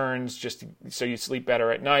on returns just so you sleep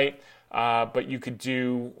better at night. But you could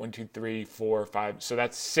do 1, 2, 3, 4, 5. So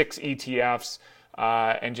that's 6 ETFs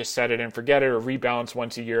and just set it and forget it, or rebalance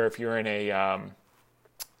once a year if you're in a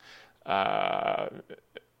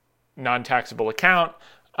non-taxable account.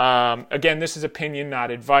 Again, this is opinion,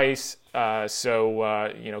 not advice.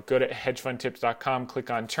 So go to hedgefundtips.com,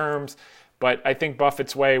 click on terms. But I think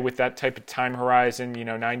Buffett's way with that type of time horizon,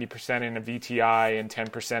 90% in a VTI and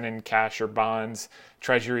 10% in cash or bonds,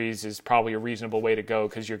 treasuries, is probably a reasonable way to go,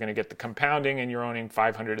 because you're going to get the compounding and you're owning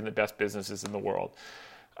 500 of the best businesses in the world.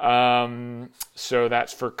 So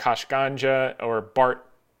that's for Kashganja or Bart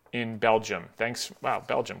in Belgium. Thanks. Wow,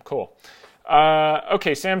 Belgium. Cool.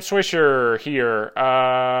 Okay, Sam Swisher here.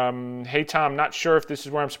 Hey, Tom, not sure if this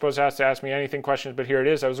is where I'm supposed to ask me anything questions, but here it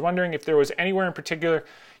is. I was wondering if there was anywhere in particular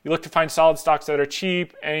you look to find solid stocks that are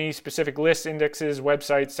cheap, any specific lists, indexes,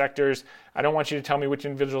 websites, sectors. I don't want you to tell me which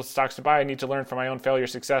individual stocks to buy. I need to learn from my own failure,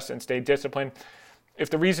 success, and stay disciplined. If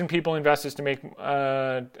the reason people invest is to make...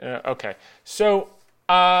 okay. So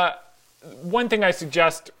one thing I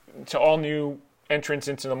suggest to all new entrants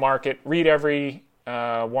into the market, read every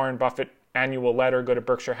Warren Buffett annual letter. Go to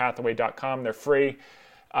berkshirehathaway.com. They're free.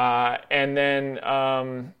 And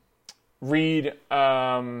then read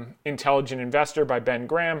Intelligent Investor by Ben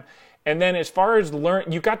Graham. And then as far as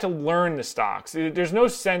you've got to learn the stocks. There's no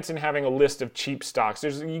sense in having a list of cheap stocks.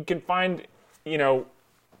 You can find,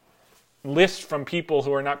 lists from people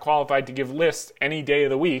who are not qualified to give lists any day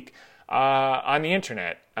of the week on the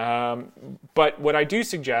internet. But what I do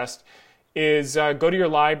suggest is go to your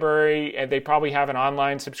library, and they probably have an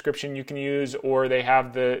online subscription you can use, or they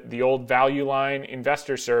have the old Value Line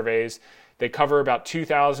investor surveys. They cover about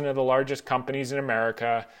 2,000 of the largest companies in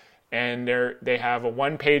America, and they have a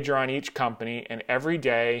one-pager on each company, and every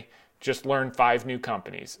day just learn 5 new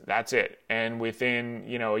companies. That's it. And within,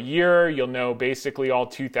 a year, you'll know basically all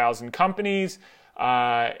 2,000 companies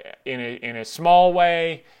in a small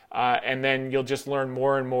way. And then you'll just learn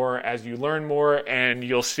more and more as you learn more, and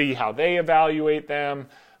you'll see how they evaluate them.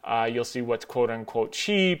 You'll see what's quote unquote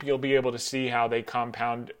cheap. You'll be able to see how they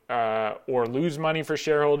compound or lose money for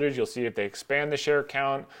shareholders. You'll see if they expand the share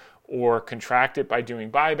count or contract it by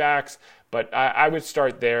doing buybacks. But I would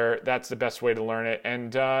start there. That's the best way to learn it.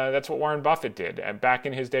 And that's what Warren Buffett did. And back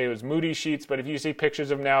in his day, it was Moody sheets. But if you see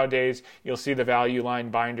pictures of nowadays, you'll see the value line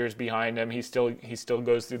binders behind him. He still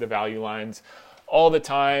goes through the value lines all the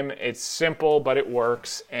time. It's simple, but it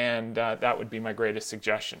works. And that would be my greatest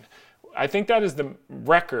suggestion. I think that is the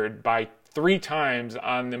record by 3 times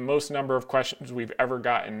on the most number of questions we've ever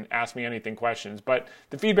gotten Ask Me Anything questions. But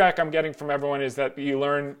the feedback I'm getting from everyone is that you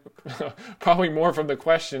learn probably more from the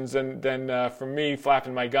questions than from me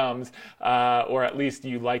flapping my gums, or at least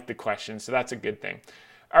you like the questions. So that's a good thing.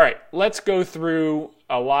 All right, let's go through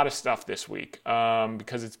a lot of stuff this week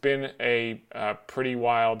because it's been a pretty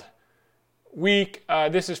wild week.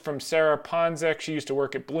 This is from Sarah Ponzek. She used to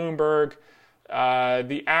work at Bloomberg.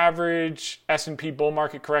 The average S&P bull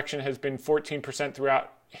market correction has been 14%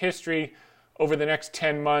 throughout history. Over the next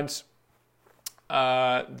 10 months,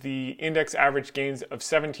 the index average gains of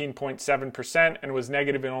 17.7% and was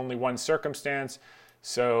negative in only one circumstance.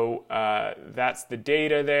 So that's the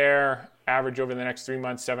data there. Average over the next 3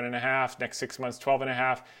 months, 7.5. Next 6 months,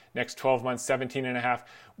 12.5. Next 12 months, 17.5.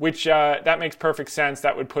 Which that makes perfect sense.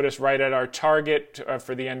 That would put us right at our target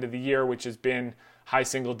for the end of the year, which has been high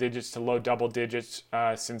single digits to low double digits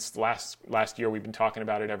since last year. We've been talking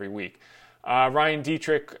about it every week. Ryan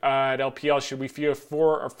Dietrich at LPL, should we fear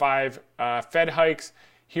 4 or 5 Fed hikes?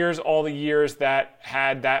 Here's all the years that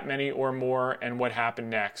had that many or more and what happened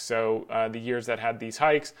next. So the years that had these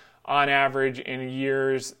hikes, on average, in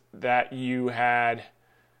years that you had,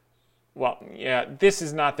 this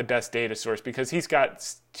is not the best data source because he's got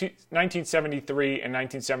 1973 and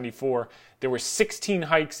 1974. There were 16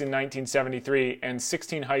 hikes in 1973 and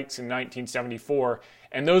 16 hikes in 1974,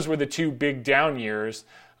 and those were the 2 big down years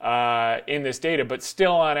in this data. But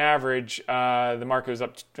still, on average, the market was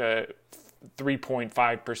up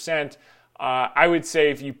 3.5%. I would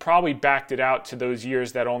say if you probably backed it out to those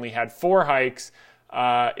years that only had 4 hikes,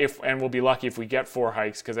 and we'll be lucky if we get 4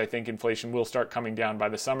 hikes because I think inflation will start coming down by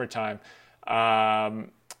the summertime.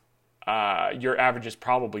 Your average is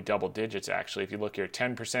probably double digits, actually. If you look here,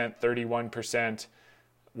 10%, 31%,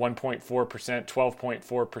 1.4%,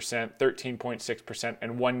 12.4%, 13.6%,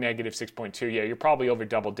 and one negative 6.2. Yeah, you're probably over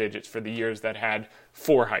double digits for the years that had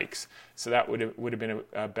 4 hikes. So that would have been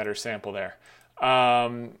a better sample there.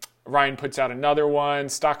 Ryan puts out another one.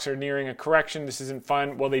 Stocks are nearing a correction. This isn't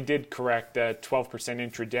fun. Well, they did correct 12%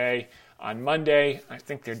 intraday on Monday. I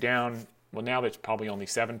think they're down. Well, now it's probably only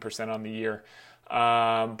 7% on the year.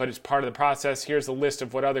 But it's part of the process. Here's a list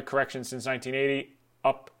of what other corrections since 1980.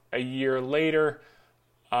 Up a year later,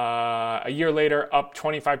 up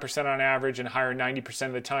 25% on average and higher 90%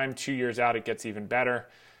 of the time. 2 years out, it gets even better.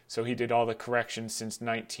 So he did all the corrections since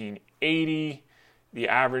 1980. The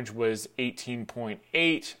average was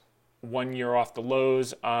 18.8. 1 year off the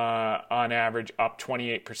lows, on average up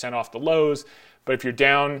 28% off the lows. But if you're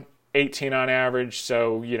down 18 on average,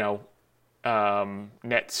 so,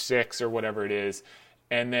 net 6 or whatever it is,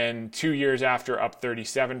 and then 2 years after up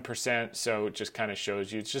 37%. So it just kind of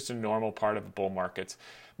shows you it's just a normal part of the bull markets.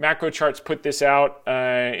 Macro Charts put this out,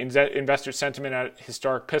 investor sentiment at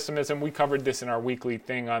historic pessimism. We covered this in our weekly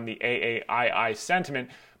thing on the AAII sentiment,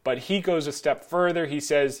 but he goes a step further. He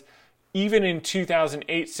says, even in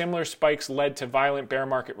 2008, similar spikes led to violent bear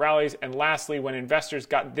market rallies. And lastly, when investors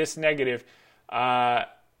got this negative,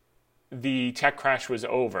 the tech crash was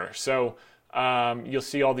over. So you'll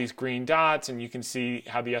see all these green dots, and you can see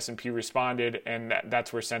how the S&P responded, and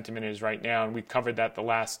that's where sentiment is right now. And we covered that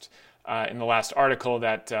in the last article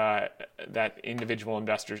that that individual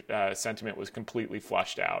investor sentiment was completely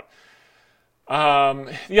flushed out.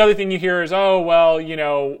 The other thing you hear is,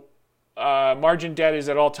 margin debt is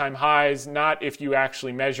at all-time highs, not if you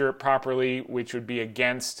actually measure it properly, which would be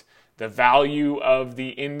against the value of the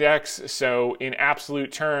index. So in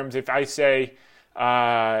absolute terms, if I say,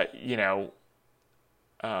 car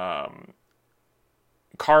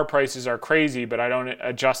prices are crazy, but I don't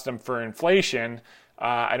adjust them for inflation,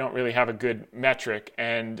 I don't really have a good metric.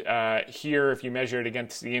 And here, if you measure it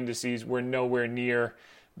against the indices, we're nowhere near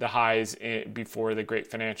the highs before the great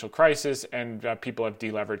financial crisis, and people have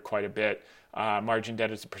delevered quite a bit. Margin debt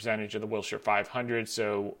is a percentage of the Wilshire 500,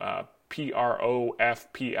 so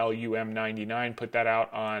PROFPLUM 99 put that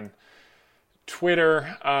out on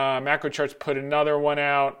Twitter. Macro Charts put another one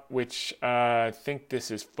out, which I think this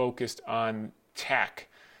is focused on tech.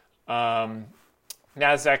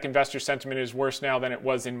 NASDAQ investor sentiment is worse now than it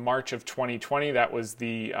was in March of 2020. That was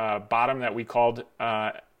the bottom that we called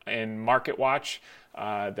in Market Watch.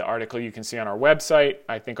 The article you can see on our website.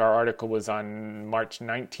 I think our article was on March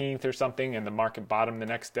 19th or something, and the market bottomed the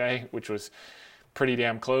next day, which was pretty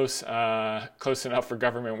damn close, close enough for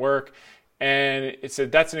government work. And it said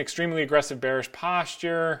that's an extremely aggressive bearish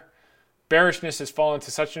posture. Bearishness has fallen to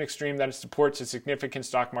such an extreme that it supports a significant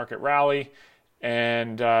stock market rally.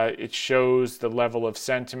 And it shows the level of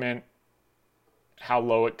sentiment, how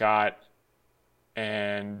low it got,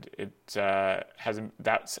 and it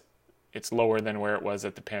it's lower than where it was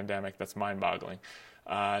at the pandemic. That's mind-boggling.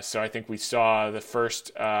 So I think we saw the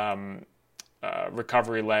first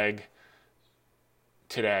recovery leg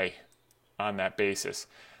today on that basis.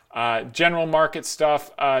 General market stuff.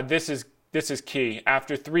 This is key.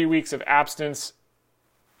 After 3 weeks of absence,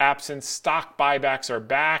 stock buybacks are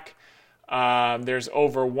back. There's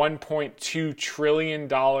over $1.2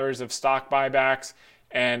 trillion of stock buybacks,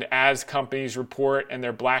 and as companies report and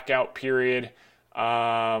their blackout period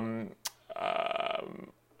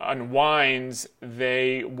unwinds,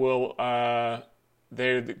 they're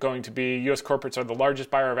going to be, U.S. corporates are the largest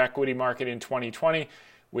buyer of equity market in 2020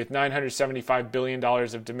 with $975 billion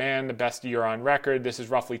of demand, the best year on record. This is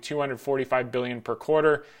roughly $245 billion per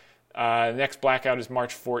quarter. The next blackout is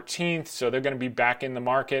March 14th, so they're going to be back in the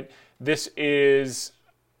market. This is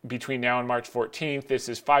between now and March 14th. This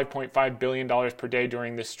is $5.5 billion per day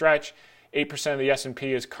during this stretch. 8% of the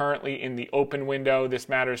S&P is currently in the open window. This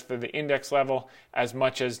matters for the index level as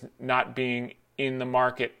much as not being in the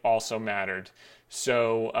market also mattered.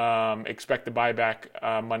 So expect the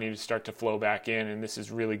buyback money to start to flow back in, and this is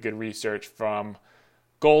really good research from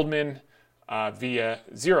Goldman via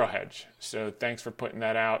Zero Hedge. So thanks for putting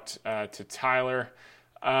that out to Tyler.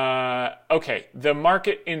 Okay, the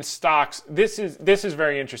market in stocks. This is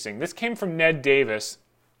very interesting. This came from Ned Davis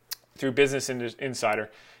through Business Insider.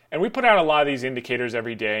 And we put out a lot of these indicators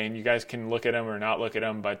every day, and you guys can look at them or not look at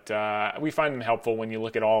them, but we find them helpful when you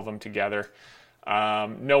look at all of them together.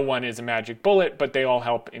 No one is a magic bullet, but they all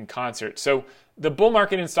help in concert. So the bull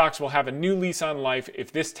market in stocks will have a new lease on life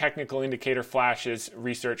if this technical indicator flashes,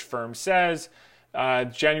 research firm says.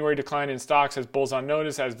 January decline in stocks has bulls on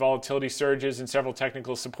notice as volatility surges and several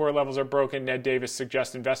technical support levels are broken. Ned Davis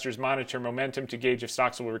suggests investors monitor momentum to gauge if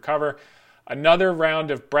stocks will recover. Another round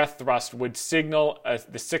of breath thrust would signal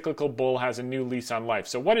the cyclical bull has a new lease on life.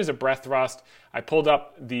 So what is a breath thrust? I pulled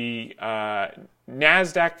up the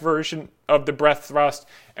NASDAQ version of the breath thrust.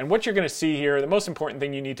 And what you're going to see here, the most important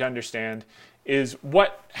thing you need to understand is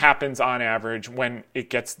what happens on average when it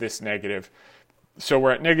gets this negative. So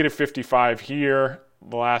we're at negative 55 here.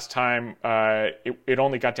 The last time it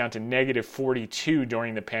only got down to negative 42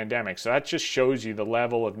 during the pandemic. So that just shows you the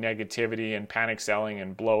level of negativity and panic selling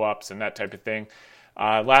and blow-ups and that type of thing.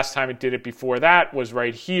 Last time it did it before that was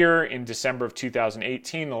right here in December of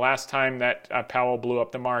 2018, the last time that Powell blew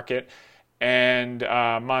up the market, and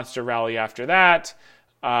monster rally after that.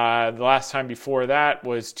 The last time before that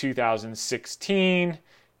was 2016.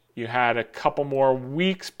 You had a couple more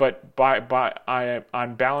weeks, but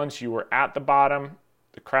on balance, you were at the bottom.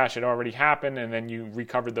 The crash had already happened, and then you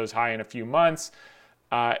recovered those high in a few months,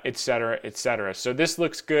 et cetera, et cetera. So this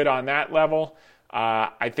looks good on that level.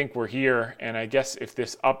 I think we're here, and I guess if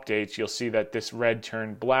this updates, you'll see that this red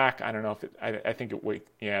turned black. I don't know if I think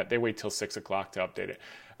they wait till 6 o'clock to update it.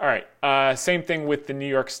 All right, same thing with the New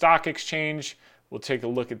York Stock Exchange. We'll take a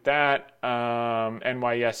look at that.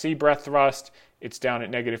 NYSE breath thrust. It's down at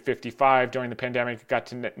negative 55. During the pandemic, it got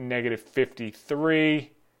to negative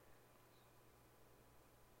 53.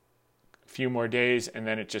 A few more days, and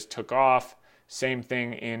then it just took off. Same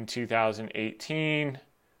thing in 2018.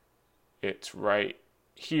 It's right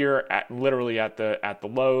here, literally at the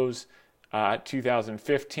lows.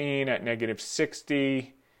 2015 at negative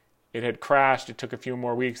 60. It had crashed. It took a few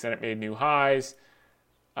more weeks, then it made new highs.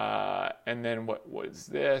 And then what was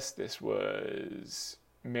this? This was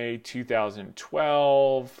May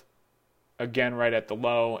 2012, again right at the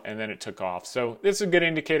low, and then it took off. So this is a good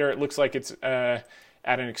indicator. It looks like it's at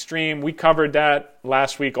an extreme. We covered that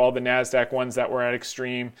last week, all the NASDAQ ones that were at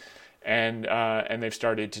extreme, and they've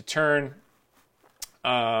started to turn.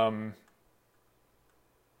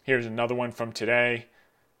 Here's another one from today.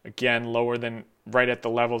 Again, lower than right at the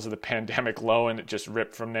levels of the pandemic low, and it just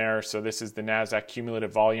ripped from there. So this is the NASDAQ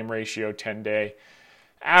cumulative volume ratio 10-day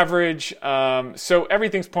average. So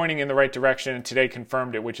everything's pointing in the right direction, and today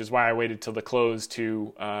confirmed it, which is why I waited till the close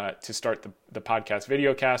to start the podcast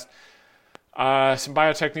videocast. Some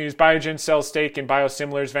biotech news. Biogen sells stake in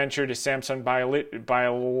biosimilars venture to Samsung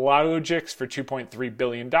Biologics for $2.3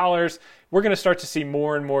 billion. We're going to start to see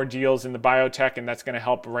more and more deals in the biotech, and that's going to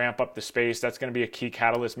help ramp up the space. That's going to be a key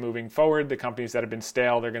catalyst moving forward. The companies that have been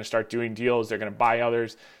stale, they're going to start doing deals. They're going to buy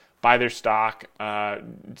others, buy their stock,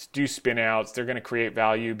 do spin outs. They're going to create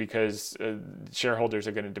value because shareholders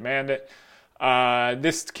are going to demand it.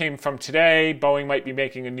 This came from today. Boeing might be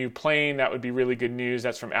making a new plane. That would be really good news.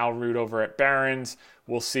 That's from Al Root over at Barron's.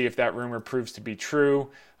 We'll see if that rumor proves to be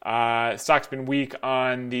true. Stock's been weak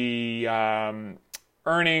on the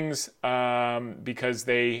earnings because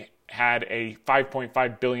they had a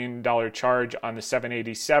 $5.5 billion charge on the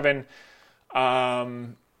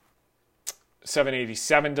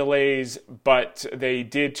 787 delays, but they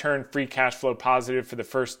did turn free cash flow positive for the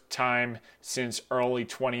first time since early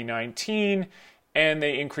 2019, and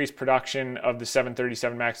they increased production of the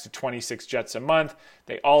 737 MAX to 26 jets a month.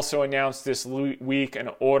 They also announced this week an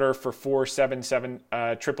order for 4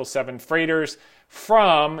 777 freighters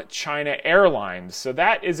from China Airlines. So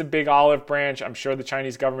that is a big olive branch. I'm sure the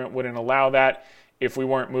Chinese government wouldn't allow that if we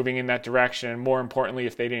weren't moving in that direction, and more importantly,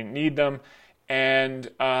 if they didn't need them.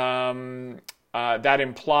 And that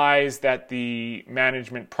implies that the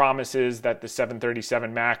management promises that the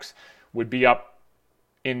 737 MAX would be up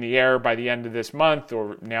in the air by the end of this month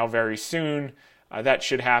or now very soon. That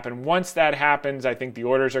should happen. Once that happens, I think the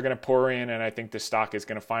orders are going to pour in, and I think the stock is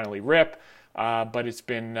going to finally rip. But it's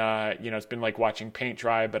been, it's been like watching paint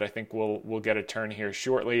dry. But I think we'll get a turn here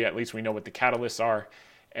shortly. At least we know what the catalysts are,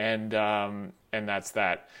 and that's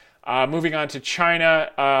that. Moving on to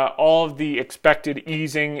China, all of the expected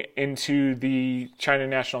easing into the China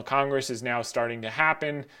National Congress is now starting to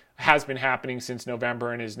happen, has been happening since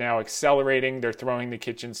November and is now accelerating. They're throwing the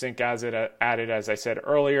kitchen sink at it, as I said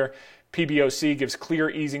earlier. PBOC gives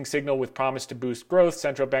clear easing signal with promise to boost growth.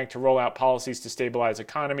 Central bank to roll out policies to stabilize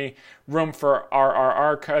economy. Room for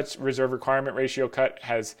RRR cuts. Reserve requirement ratio cut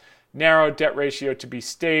has narrowed. Debt ratio to be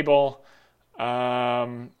stable.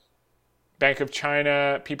 Bank of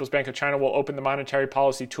China, People's Bank of China will open the monetary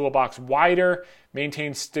policy toolbox wider,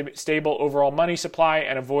 maintain stable overall money supply,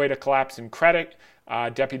 and avoid a collapse in credit.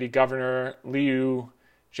 Deputy Governor Liu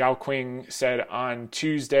Zhaoqing said on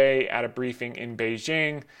Tuesday at a briefing in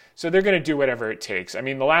Beijing. So they're going to do whatever it takes. I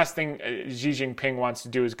mean, the last thing Xi Jinping wants to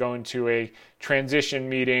do is go into a transition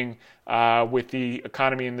meeting with the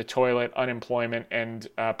economy in the toilet, unemployment, and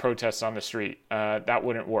protests on the street. That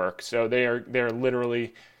wouldn't work. So they're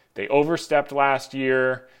literally... They overstepped last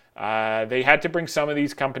year. They had to bring some of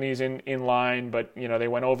these companies in line, but they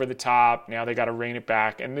went over the top. Now they got to rein it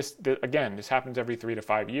back. And this happens every 3 to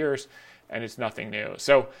 5 years, and it's nothing new.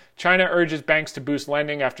 So China urges banks to boost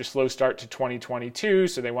lending after slow start to 2022.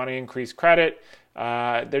 So they want to increase credit.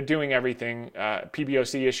 They're doing everything.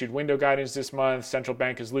 PBOC issued window guidance this month. Central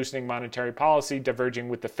bank is loosening monetary policy, diverging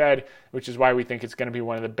with the Fed, which is why we think it's going to be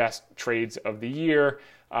one of the best trades of the year.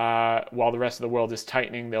 While the rest of the world is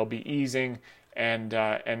tightening, they'll be easing, and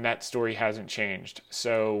that story hasn't changed.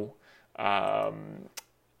 So Pledge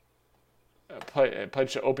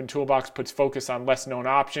to Open Toolbox puts focus on less known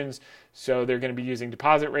options. So they're going to be using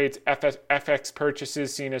deposit rates, FX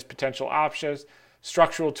purchases seen as potential options.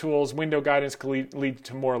 Structural tools, window guidance could lead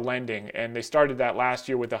to more lending. And they started that last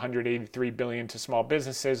year with $183 billion to small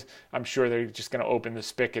businesses. I'm sure they're just going to open the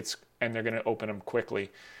spigots, and they're going to open them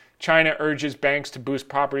quickly. China urges banks to boost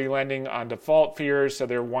property lending on default fears. So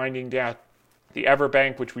they're winding down the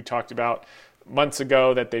Everbank, which we talked about months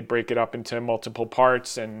ago, that they'd break it up into multiple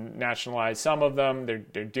parts and nationalize some of them. They're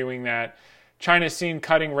doing that. China's seen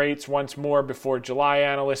cutting rates once more before July,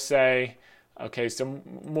 analysts say. Okay, so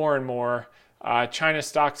more and more. China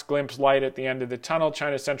stocks glimpse light at the end of the tunnel.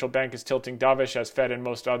 China's central bank is tilting dovish as Fed and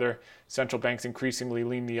most other central banks increasingly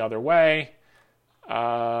lean the other way.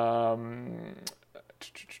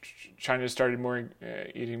 China started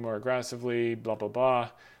eating more aggressively, blah, blah, blah.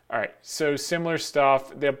 All right, so similar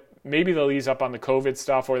stuff. Maybe they'll ease up on the COVID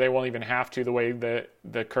stuff, or they won't even have to, the way the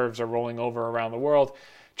curves are rolling over around the world.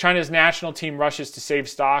 China's national team rushes to save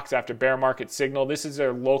stocks after bear market signal. This is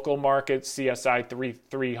their local market, CSI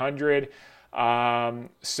 300.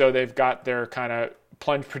 So they've got their kind of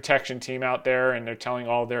plunge protection team out there, and they're telling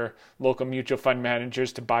all their local mutual fund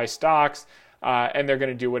managers to buy stocks, and they're going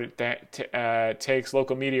to do what it takes.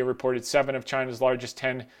 Local media reported 7 of China's largest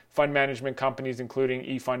 10 fund management companies, including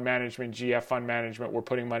eFund Management, GF Fund Management, were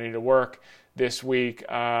putting money to work this week.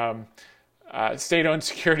 State-owned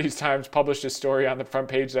Securities Times published a story on the front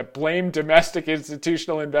page that blamed domestic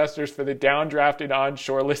institutional investors for the downdrafted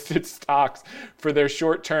onshore listed stocks for their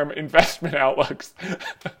short-term investment outlooks.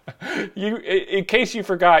 In case you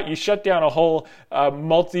forgot, you shut down a whole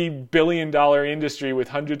multi-billion-dollar industry with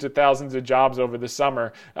hundreds of thousands of jobs over the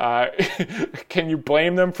summer. Can you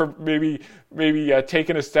blame them for maybe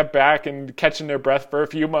taking a step back and catching their breath for a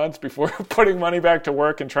few months before putting money back to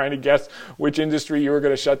work and trying to guess which industry you were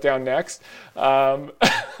going to shut down next? Well,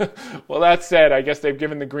 that said, I guess they've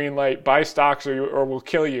given the green light: buy stocks or we'll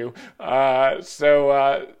kill you.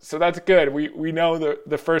 So that's good. We know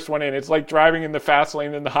the first one in. It's like driving in the fast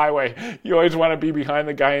lane in the highway. You always want to be behind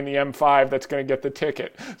the guy in the M5 that's going to get the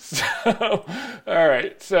ticket. So, all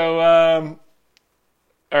right. So,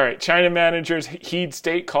 all right, China managers heed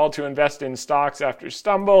state call to invest in stocks after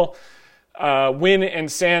stumble. Win and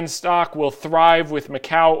Sand stock will thrive with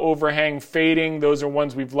Macau overhang fading. Those are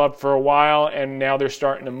ones we've loved for a while, and now they're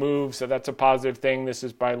starting to move, so that's a positive thing. This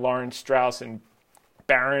is by Lawrence Strauss and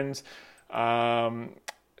Barron's.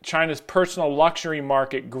 China's personal luxury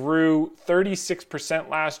market grew 36%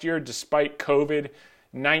 last year despite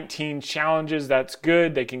COVID-19 challenges. That's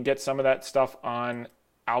good. They can get some of that stuff on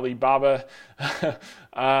Alibaba.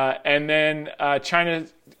 And then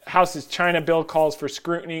House's China bill calls for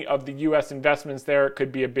scrutiny of the U.S. investments there. It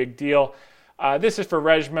could be a big deal. This is for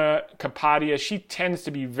Reshma Kapadia. She tends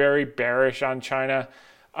to be very bearish on China,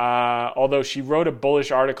 although she wrote a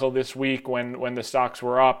bullish article this week when the stocks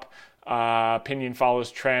were up. Opinion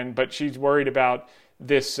follows trend, but she's worried about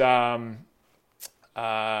this China,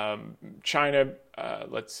 the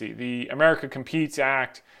America Competes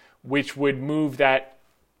Act, which would move that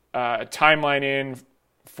timeline in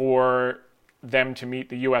for them to meet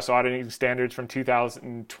the U.S. auditing standards from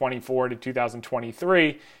 2024 to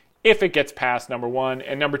 2023 if it gets passed, number one.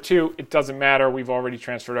 And number two, it doesn't matter. We've already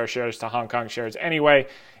transferred our shares to Hong Kong shares anyway.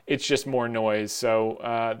 It's just more noise.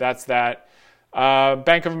 So that's that.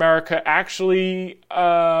 Bank of America actually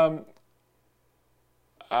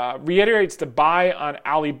reiterates the buy on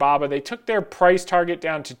Alibaba. They took their price target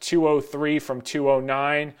down to 203 from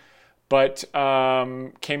 209, but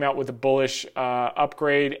came out with a bullish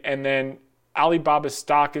upgrade. And then Alibaba's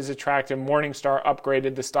stock is attractive. Morningstar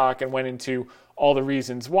upgraded the stock and went into all the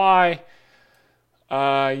reasons why.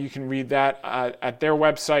 You can read that at their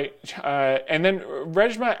website. And then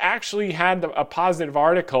Reshma actually had a positive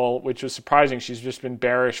article, which was surprising. She's just been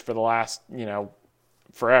bearish for the last,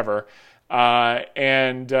 forever.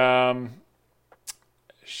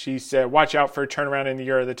 She said, watch out for a turnaround in the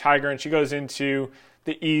year of the tiger. And she goes into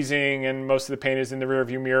the easing, and most of the pain is in the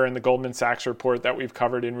rearview mirror in the Goldman Sachs report that we've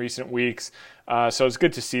covered in recent weeks. So it's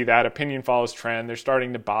good to see that. Opinion follows trend. They're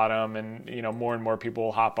starting to bottom, and more and more people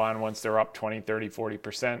will hop on once they're up 20, 30,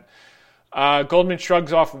 40%. Goldman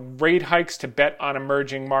shrugs off rate hikes to bet on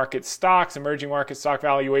emerging market stocks. Emerging market stock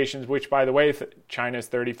valuations, which, by the way, China's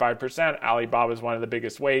 35%. Alibaba is one of the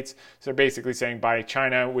biggest weights. So they're basically saying buy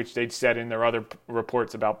China, which they'd said in their other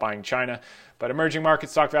reports about buying China. But emerging market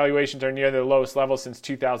stock valuations are near their lowest level since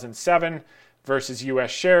 2007 versus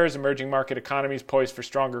U.S. shares. Emerging market economies poised for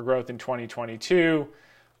stronger growth in 2022.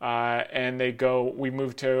 And we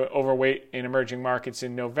moved to overweight in emerging markets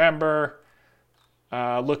in November.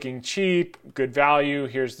 Looking cheap, good value.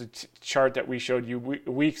 Here's the chart that we showed you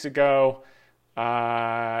weeks ago.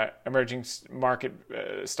 Emerging market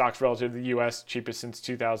stocks relative to the U.S., cheapest since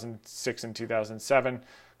 2006 and 2007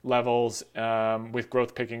 levels, with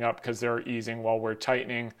growth picking up because they're easing while we're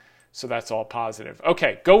tightening. So that's all positive.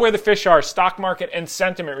 Okay, go where the fish are, stock market and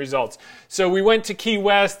sentiment results. So we went to Key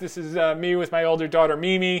West. This is me with my older daughter,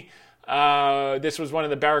 Mimi. This was one of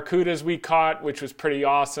the barracudas we caught, which was pretty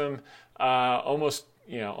awesome. Almost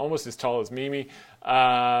as tall as Mimi.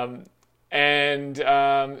 So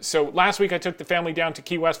last week I took the family down to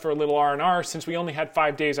Key West for a little R&R. Since we only had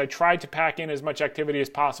 5 days, I tried to pack in as much activity as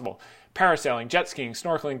possible. Parasailing, jet skiing,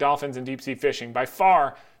 snorkeling, dolphins, and deep sea fishing. By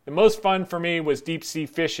far, the most fun for me was deep sea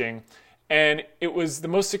fishing, and it was the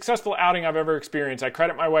most successful outing I've ever experienced. I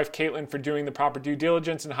credit my wife, Caitlin, for doing the proper due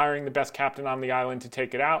diligence and hiring the best captain on the island to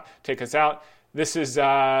take us out. This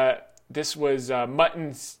was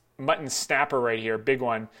mutton snapper right here, big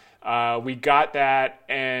one. We got that,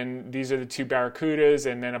 and these are the two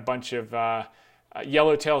barracudas, and then a bunch of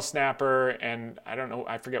yellowtail snapper, and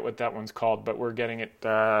I forget what that one's called, but we're getting it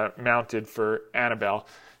mounted for Annabelle.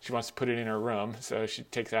 She wants to put it in her room, so she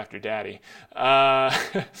takes after Daddy.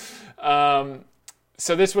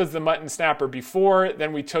 So this was the mutton snapper before.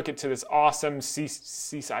 Then we took it to this awesome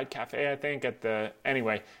seaside cafe, I think.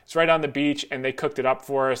 Anyway, it's right on the beach, and they cooked it up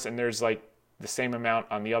for us, and there's like the same amount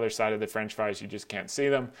on the other side of the French fries. You just can't see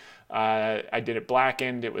them. I did it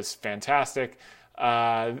blackened. It was fantastic.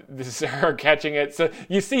 This is her catching it. So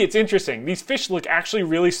you see, it's interesting. These fish look actually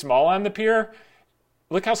really small on the pier.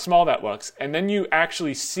 Look how small that looks. And then you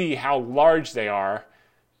actually see how large they are.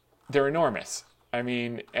 They're enormous. I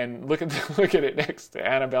mean, and look at it next to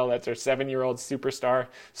Annabelle. That's our 7-year-old superstar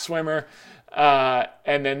swimmer.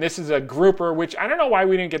 And then this is a grouper, which I don't know why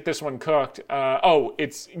we didn't get this one cooked.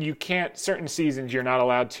 You can't, certain seasons you're not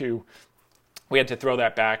allowed to. We had to throw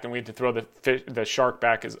that back, and we had to throw the shark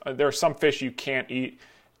back. There are some fish you can't eat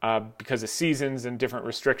because of seasons and different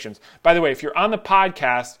restrictions. By the way, if you're on the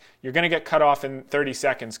podcast, you're going to get cut off in 30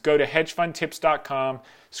 seconds. Go to hedgefundtips.com,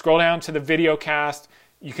 scroll down to the video cast.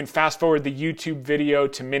 You can fast forward the YouTube video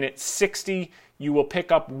to minute 60. You will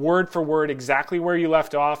pick up word for word exactly where you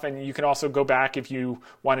left off, and you can also go back if you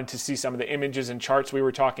wanted to see some of the images and charts we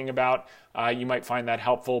were talking about. You might find that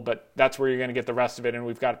helpful, but that's where you're going to get the rest of it, and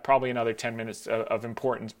we've got probably another 10 minutes of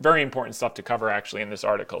important, very important stuff to cover actually in this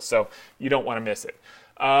article, so you don't want to miss it.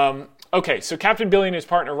 Okay, so Captain Billy and his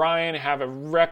partner Ryan have a